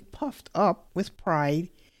 lest being puffed up with pride,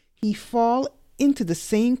 he fall into the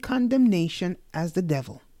same condemnation as the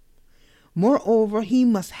devil. Moreover, he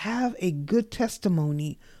must have a good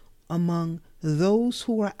testimony among those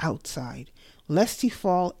who are outside, lest he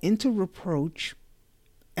fall into reproach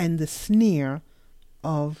and the sneer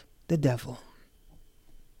of the devil."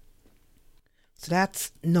 So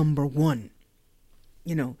that's number one.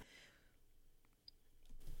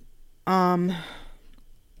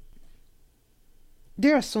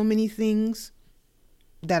 There are so many things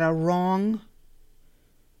that are wrong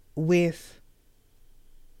with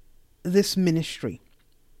this ministry.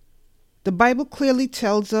 The Bible clearly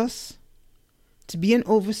tells us to be an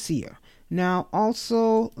overseer. Now,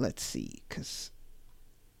 also, let's see, because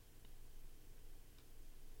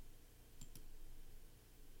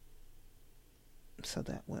so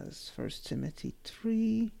that was 1 Timothy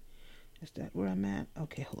 3. Is that where I'm at?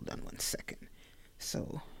 Okay, hold on one second.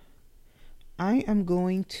 So I am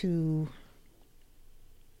going to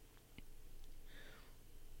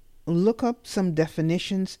look up some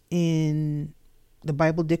definitions in the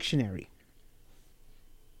Bible dictionary.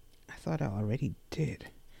 I thought I already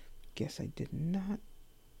did. Guess I did not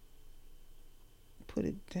put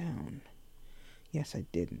it down. Yes, I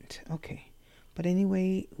didn't. Okay. But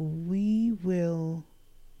anyway, we will,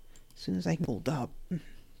 as soon as I can hold up.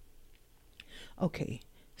 Okay.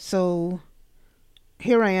 So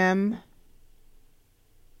here I am.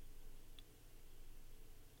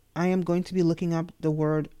 I am going to be looking up the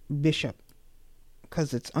word bishop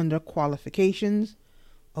because it's under qualifications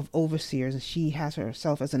of overseers, and she has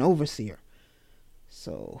herself as an overseer.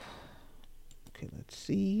 So, okay, let's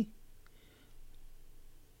see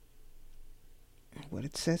what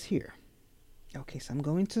it says here. Okay, so I'm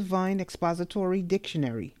going to Vine Expository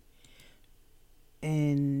Dictionary,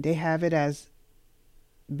 and they have it as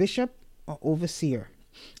bishop or overseer.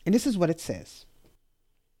 And this is what it says.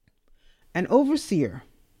 An overseer,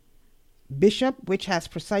 bishop, which has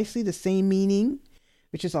precisely the same meaning,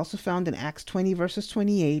 which is also found in Acts 20 verses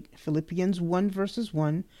 28, Philippians 1 verses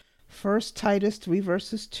 1, 1 Titus 3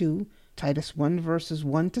 verses 2, Titus 1 verses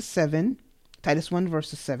 1 to 7, Titus 1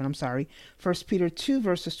 verses 7, 1 Peter 2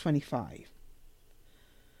 verses 25.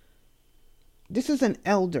 This is an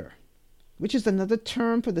elder, which is another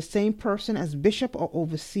term for the same person as bishop or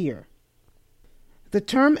overseer. The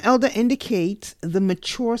term elder indicates the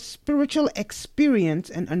mature spiritual experience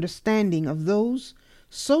and understanding of those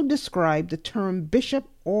so described. The term bishop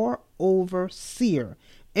or overseer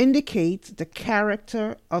indicates the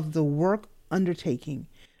character of the work undertaking.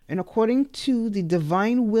 And according to the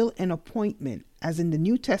divine will and appointment, as in the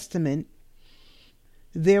New Testament,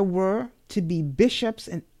 there were to be bishops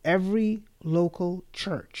in every local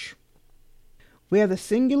church. Where the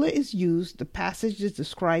singular is used, the passage is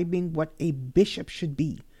describing what a bishop should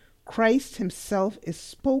be. Christ himself is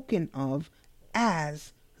spoken of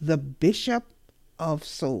as the bishop of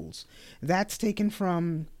souls. That's taken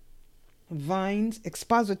from Vine's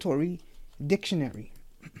Expository Dictionary.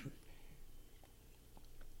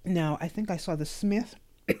 Now, I think I saw the Smith.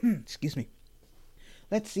 Excuse me.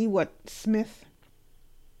 Let's see what Smith.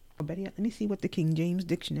 Let me see what the King James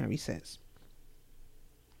Dictionary says.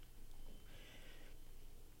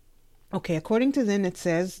 Okay, according to them, it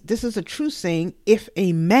says, this is a true saying, if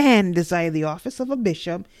a man desire the office of a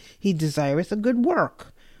bishop, he desireth a good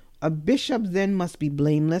work. A bishop then must be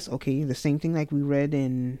blameless. Okay, the same thing like we read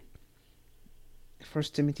in 1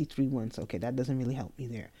 Timothy 3:1. So, okay, that doesn't really help me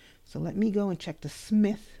there. So let me go and check the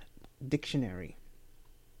Smith Dictionary.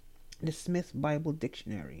 The Smith Bible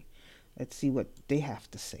Dictionary. Let's see what they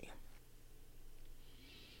have to say.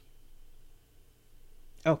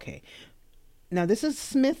 Okay. Now, this is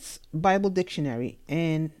Smith's Bible Dictionary,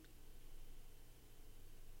 and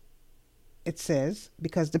it says,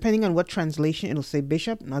 because depending on what translation, it'll say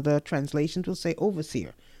bishop, and other translations will say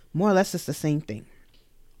overseer. More or less, it's the same thing.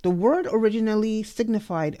 The word originally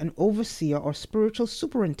signified an overseer or spiritual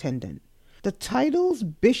superintendent. The titles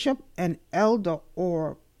bishop and elder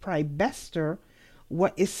or praebester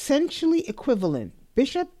were essentially equivalent.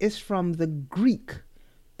 Bishop is from the Greek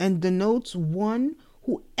and denotes one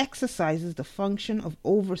who exercises the function of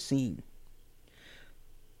overseeing.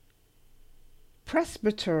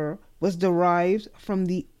 Presbyter was derived from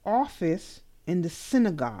the office in the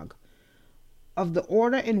synagogue of the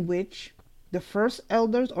order in which the first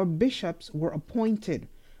elders or bishops were appointed,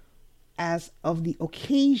 as of the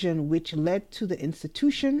occasion which led to the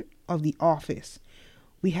institution of the office.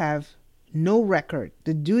 We have no record.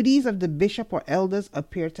 The duties of the bishop or elders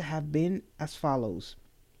appear to have been as follows: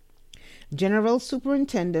 general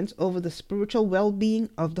superintendence over the spiritual well-being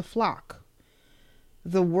of the flock,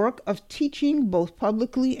 the work of teaching both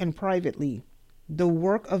publicly and privately, the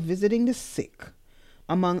work of visiting the sick,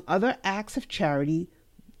 among other acts of charity,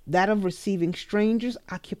 that of receiving strangers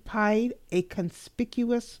occupied a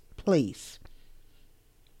conspicuous place.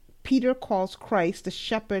 Peter calls Christ the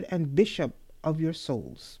shepherd and bishop of your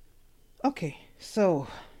souls. Okay, so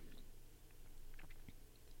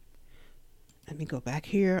let me go back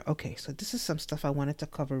here. Okay, so this is some stuff I wanted to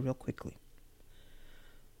cover real quickly.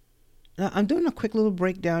 Now, I'm doing a quick little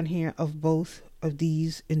breakdown here of both of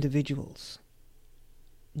these individuals,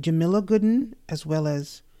 Jamila Gooden as well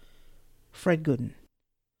as Fred Gooden.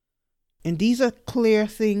 And these are clear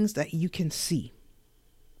things that you can see.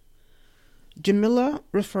 Jamila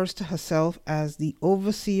refers to herself as the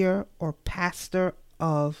overseer or pastor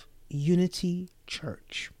of Unity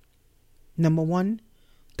Church. Number one,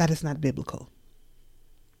 that is not biblical.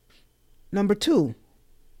 Number two,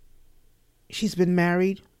 she's been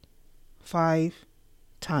married 5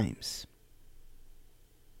 times.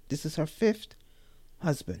 This is her 5th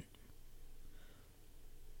husband.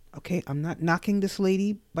 Okay, I'm not knocking this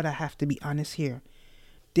lady, but I have to be honest here.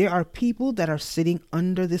 There are people that are sitting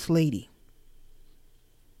under this lady.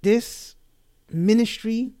 This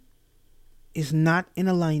ministry is not in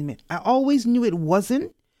alignment. I always knew it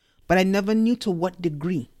wasn't, but I never knew to what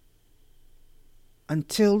degree.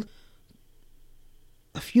 Until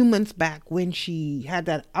a few months back when she had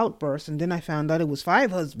that outburst, and then I found out it was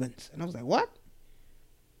 5 husbands. And I was like, what?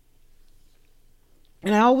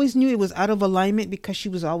 And I always knew it was out of alignment because she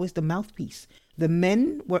was always the mouthpiece. The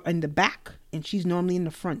men were in the back, and she's normally in the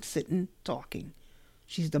front sitting, talking.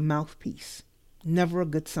 She's the mouthpiece. Never a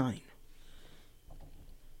good sign.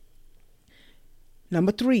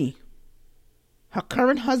 Number 3, her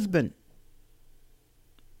current husband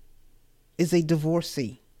is a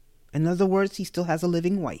divorcee. In other words, he still has a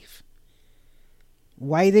living wife.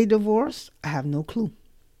 Why they divorced, I have no clue.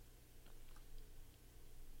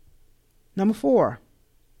 Number 4,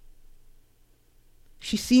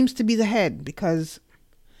 she seems to be the head because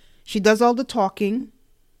she does all the talking.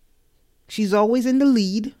 She's always in the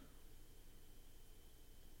lead.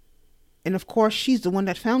 And of course, she's the one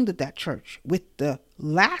that founded that church with the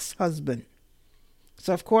last husband.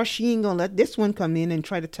 So of course, she ain't gonna let this one come in and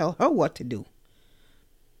try to tell her what to do.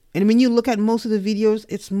 And when you look at most of the videos,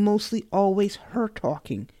 it's mostly always her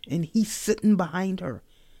talking and he's sitting behind her.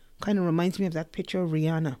 Kind of reminds me of that picture of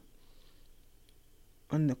Rihanna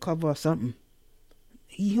on the cover of something.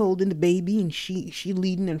 He holding the baby and she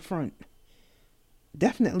leading in front.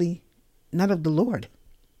 Definitely not of the Lord.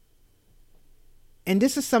 And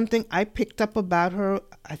this is something I picked up about her.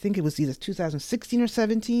 I think it was either 2016 or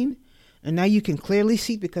 17. And now you can clearly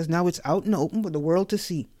see, because now it's out in the open for the world to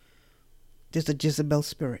see. There's a Jezebel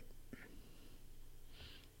spirit.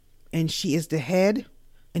 And she is the head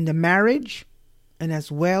in the marriage and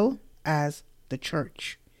as well as the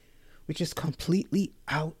church, which is completely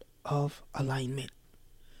out of alignment.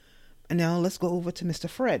 And now let's go over to Mr.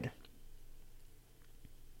 Fred.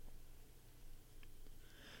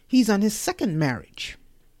 He's on his second marriage.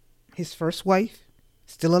 His first wife,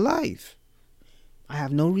 still alive. I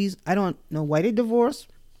have no reason. I don't know why they divorced.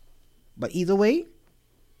 But either way,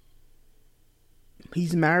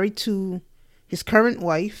 he's married to his current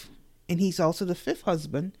wife. And he's also the 5th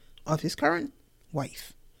husband of his current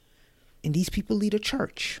wife. And these people lead a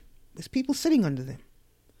church. There's people sitting under them.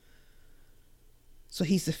 So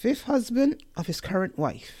he's the fifth husband of his current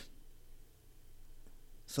wife.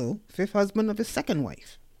 So, fifth husband of his second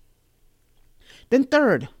wife. Then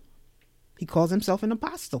third, he calls himself an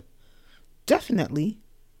apostle. Definitely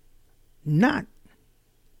not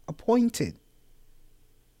appointed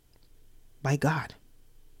by God.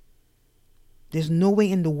 There's no way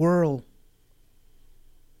in the world.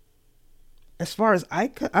 As far as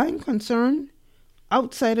I'm concerned,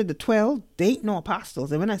 outside of the 12, they ain't no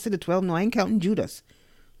apostles. And when I say the 12, no, I ain't counting Judas.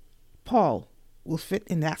 Paul will fit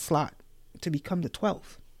in that slot to become the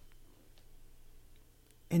 12th.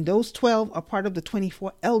 And those 12 are part of the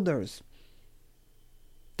 24 elders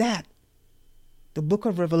that the book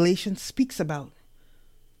of Revelation speaks about.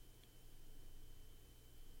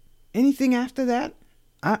 Anything after that,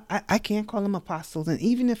 I can't call them apostles. And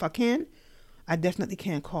even if I can, I definitely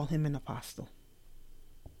can't call him an apostle.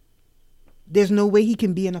 There's no way he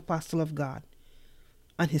can be an apostle of God.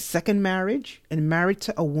 On his second marriage and married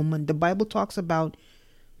to a woman, the Bible talks about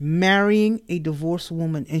marrying a divorced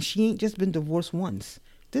woman. And she ain't just been divorced once.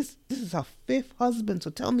 This is her fifth husband. So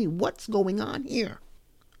tell me what's going on here.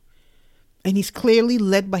 And he's clearly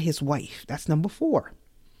led by his wife. That's number 4.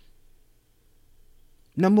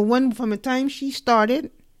 Number 1, from the time she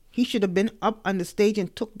started, he should have been up on the stage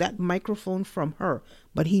and took that microphone from her.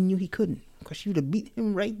 But he knew he couldn't, because she would have beat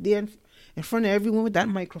him right there in front of everyone with that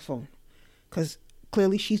microphone. Because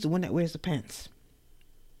clearly she's the one that wears the pants.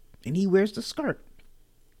 And he wears the skirt.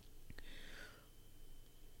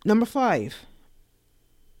 Number 5.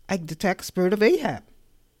 I detect spirit of Ahab.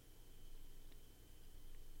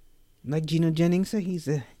 Like Gino Jennings said, he's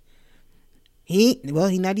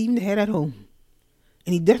not even the head at home.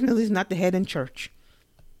 And he definitely is not the head in church.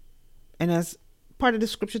 And as part of the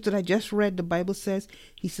scripture that I just read, the Bible says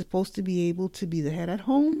he's supposed to be able to be the head at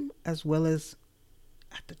home as well as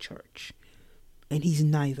at the church. And he's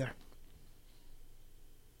neither.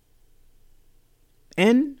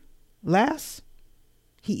 And last,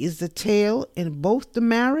 he is the tail in both the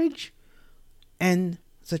marriage and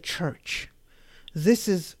the church. This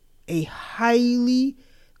is a highly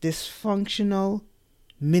dysfunctional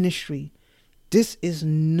ministry. This is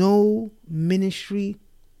no ministry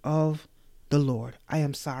of the Lord. I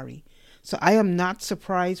am sorry. So I am not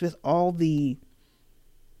surprised with all the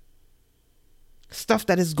stuff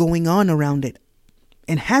that is going on around it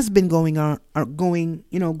and has been going on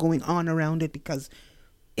around it, because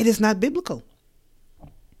it is not biblical.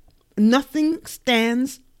 Nothing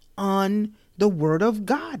stands on the word of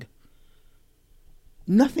God.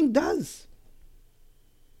 Nothing does.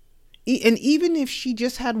 And even if she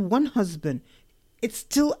just had one husband, it's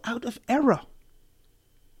still out of error.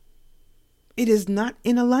 It is not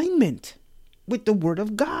in alignment with the word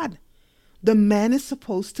of God. The man is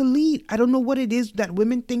supposed to lead. I don't know what it is that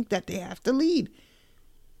women think that they have to lead.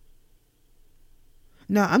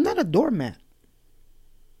 Now, I'm not a doormat,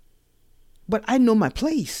 but I know my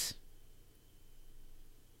place.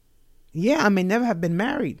 Yeah, I may never have been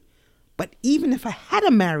married, but even if I had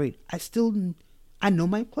a married, I know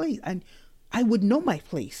my place. I would know my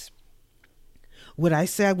place. Would I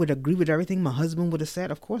say I would agree with everything my husband would have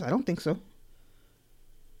said? Of course, I don't think so.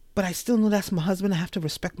 But I still know that's my husband. I have to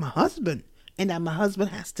respect my husband, and that my husband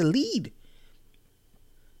has to lead.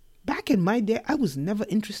 Back in my day, I was never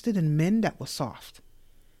interested in men that were soft.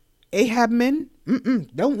 Ahab men,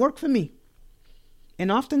 don't work for me.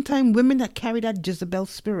 And oftentimes women that carry that Jezebel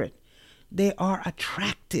spirit, they are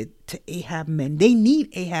attracted to Ahab men. They need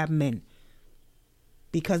Ahab men,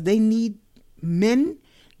 because they need men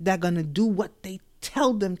that are going to do what they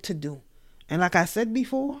tell them to do. And like I said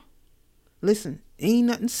before, listen, ain't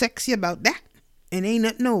nothing sexy about that. And ain't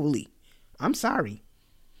nothing holy. I'm sorry.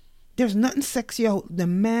 There's nothing sexy about the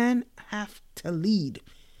man have to lead.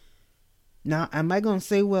 Now, am I going to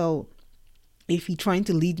say, well, if he trying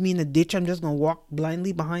to lead me in a ditch, I'm just going to walk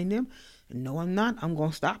blindly behind him? No, I'm not. I'm going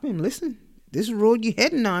to stop him. Listen, this road you're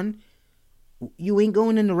heading on, you ain't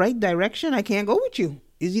going in the right direction. I can't go with you.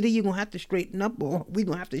 It's either you're going to have to straighten up or we're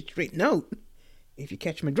going to have to straighten out, if you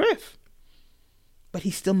catch my drift. But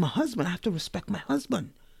he's still my husband. I have to respect my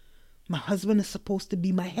husband. My husband is supposed to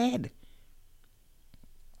be my head,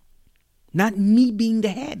 not me being the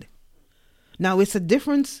head. Now, it's a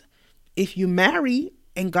difference if you marry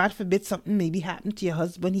and God forbid something maybe happened to your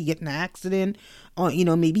husband. He get in an accident, or,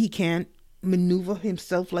 maybe he can't maneuver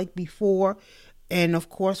himself like before. And of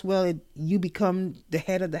course, you become the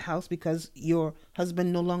head of the house because your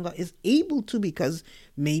husband no longer is able to, because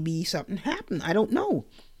maybe something happened. I don't know.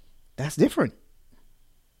 That's different.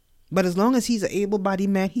 But as long as he's an able-bodied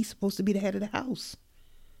man, he's supposed to be the head of the house.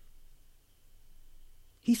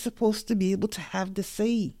 He's supposed to be able to have the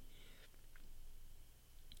say.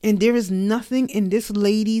 And there is nothing in this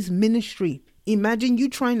lady's ministry. Imagine you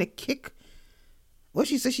trying to kick. Well,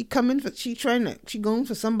 she said she going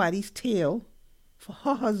for somebody's tail for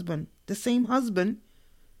her husband, the same husband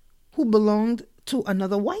who belonged to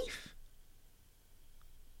another wife,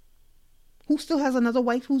 who still has another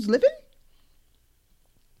wife who's living.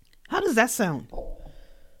 How does that sound?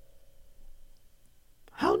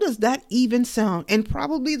 How does that even sound? And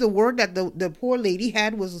probably the word that the poor lady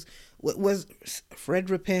had was Fred,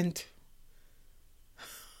 repent.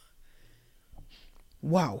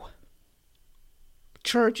 Wow.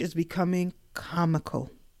 Church is becoming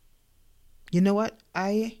comical. You know what?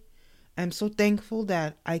 I am so thankful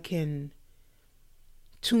that I can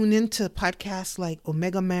tune into podcasts like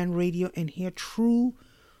Omega Man Radio and hear true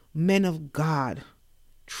men of God,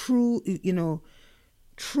 true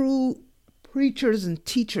preachers and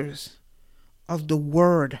teachers of the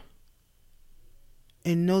word,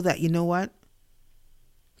 and know that, you know what?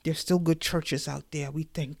 There's still good churches out there. We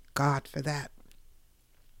thank God for that.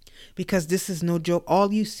 Because this is no joke.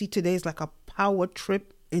 All you see today is like a power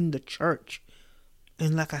trip in the church.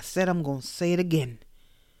 And like I said, I'm going to say it again.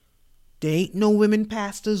 There ain't no women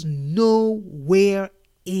pastors nowhere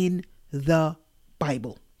in the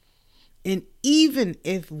Bible. And even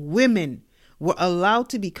if women were allowed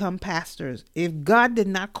to become pastors, if God did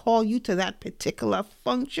not call you to that particular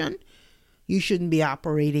function, you shouldn't be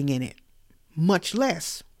operating in it. Much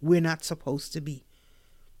less, we're not supposed to be.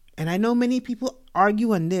 And I know many people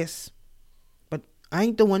argue on this, but I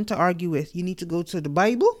ain't the one to argue with. You need to go to the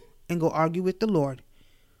Bible and go argue with the Lord.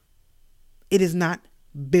 It is not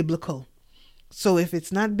biblical. So if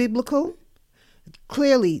it's not biblical,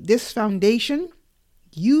 clearly this foundation,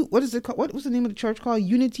 what is it called? What was the name of the church called?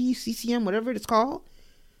 Unity, CCM, whatever it's called.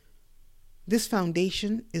 This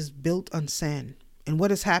foundation is built on sand. And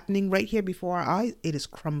what is happening right here before our eyes? It is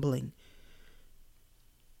crumbling.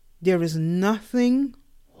 There is nothing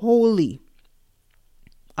holy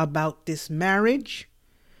about this marriage,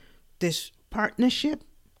 this partnership,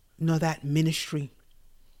 nor that ministry.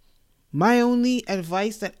 My only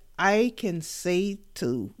advice that I can say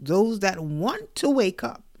to those that want to wake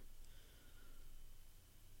up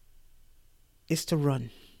is to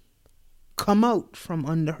run. Come out from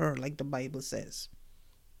under her, like the Bible says.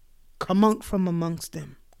 Come out from amongst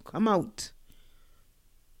them. Come out.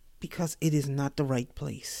 Because it is not the right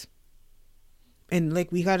place. And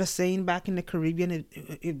like we got a saying back in the Caribbean,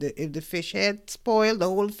 if the fish head spoiled, the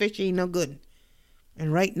whole fish ain't no good.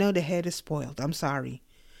 And right now the head is spoiled. I'm sorry.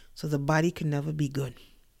 So the body can never be good.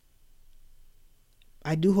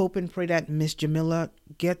 I do hope and pray that Miss Jamila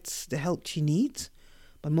gets the help she needs.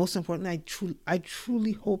 But most importantly, I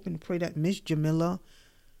truly hope and pray that Miss Jamila,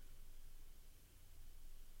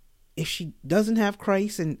 if she doesn't have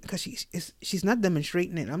Christ, and because she's not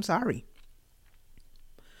demonstrating it, I'm sorry.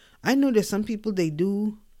 I know there's some people, they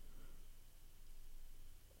do,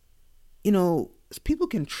 people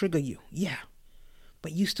can trigger you, yeah,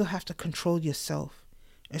 but you still have to control yourself,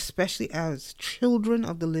 especially as children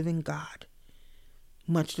of the living God,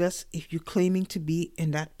 much less if you're claiming to be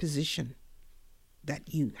in that position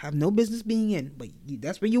that you have no business being in, but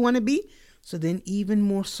that's where you want to be. So then even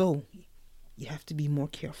more so, you have to be more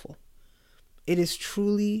careful. It is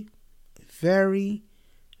truly very,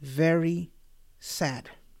 very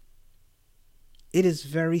sad. It is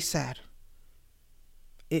very sad.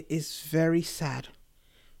 It is very sad.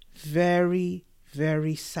 Very,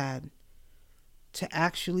 very sad to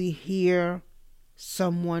actually hear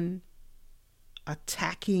someone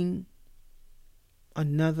attacking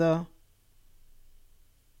another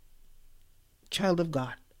child of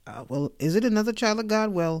God. Well, is it another child of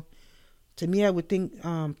God? Well, to me, I would think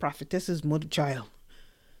prophetess is more the child.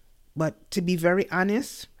 But to be very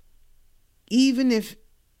honest, even if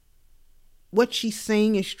what she's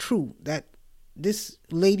saying is true, that this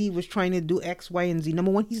lady was trying to do X, Y, and Z.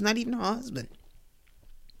 Number one, he's not even her husband.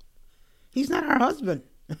 He's not her husband.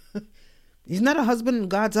 He's not a husband in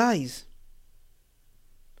God's eyes.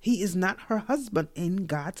 He is not her husband in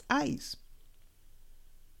God's eyes.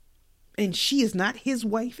 And she is not his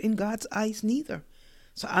wife in God's eyes neither.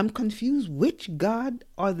 So I'm confused. Which God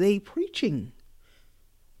are they preaching?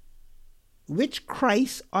 Which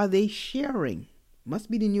Christ are they sharing?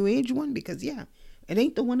 Must be the New Age one, because yeah, it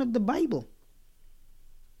ain't the one of the Bible.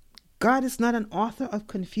 God is not an author of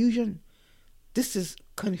confusion. This is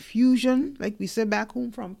confusion, like we said back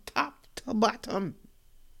home, from top to bottom.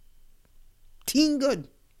 Teen good.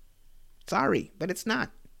 Sorry, but it's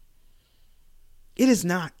not. It is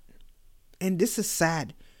not. And this is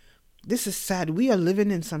sad. This is sad. We are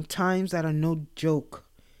living in some times that are no joke.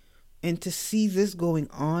 And to see this going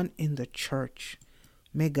on in the church,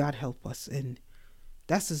 may God help us. And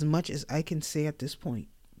that's as much as I can say at this point.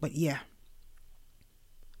 But yeah,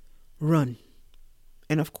 run.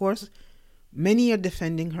 And of course, many are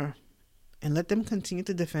defending her. And let them continue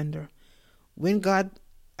to defend her. When God,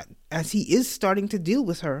 as he is starting to deal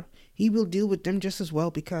with her, he will deal with them just as well,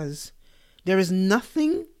 because there is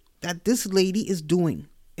nothing that this lady is doing.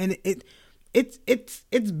 And it's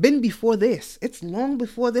been before this. It's long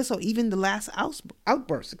before this, or even the last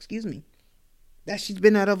outburst, that she's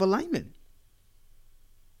been out of alignment.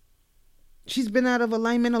 She's been out of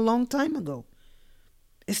alignment a long time ago.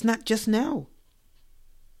 It's not just now.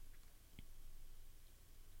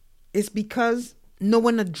 It's because no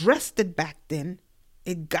one addressed it back then.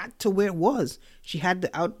 It got to where it was. She had the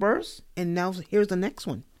outburst, and now here's the next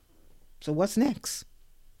one. So what's next?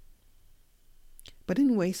 But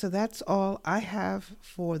anyway, so that's all I have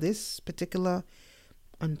for this particular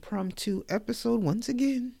impromptu episode. Once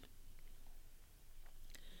again,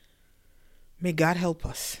 may God help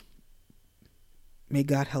us. May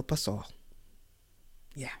God help us all.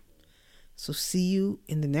 Yeah. So see you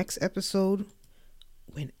in the next episode,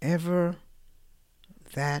 whenever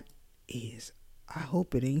that is. I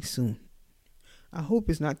hope it ain't soon. I hope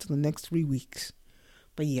it's not till the next 3 weeks.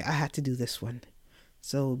 But yeah, I had to do this one.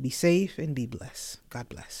 So be safe and be blessed. God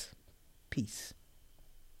bless. Peace.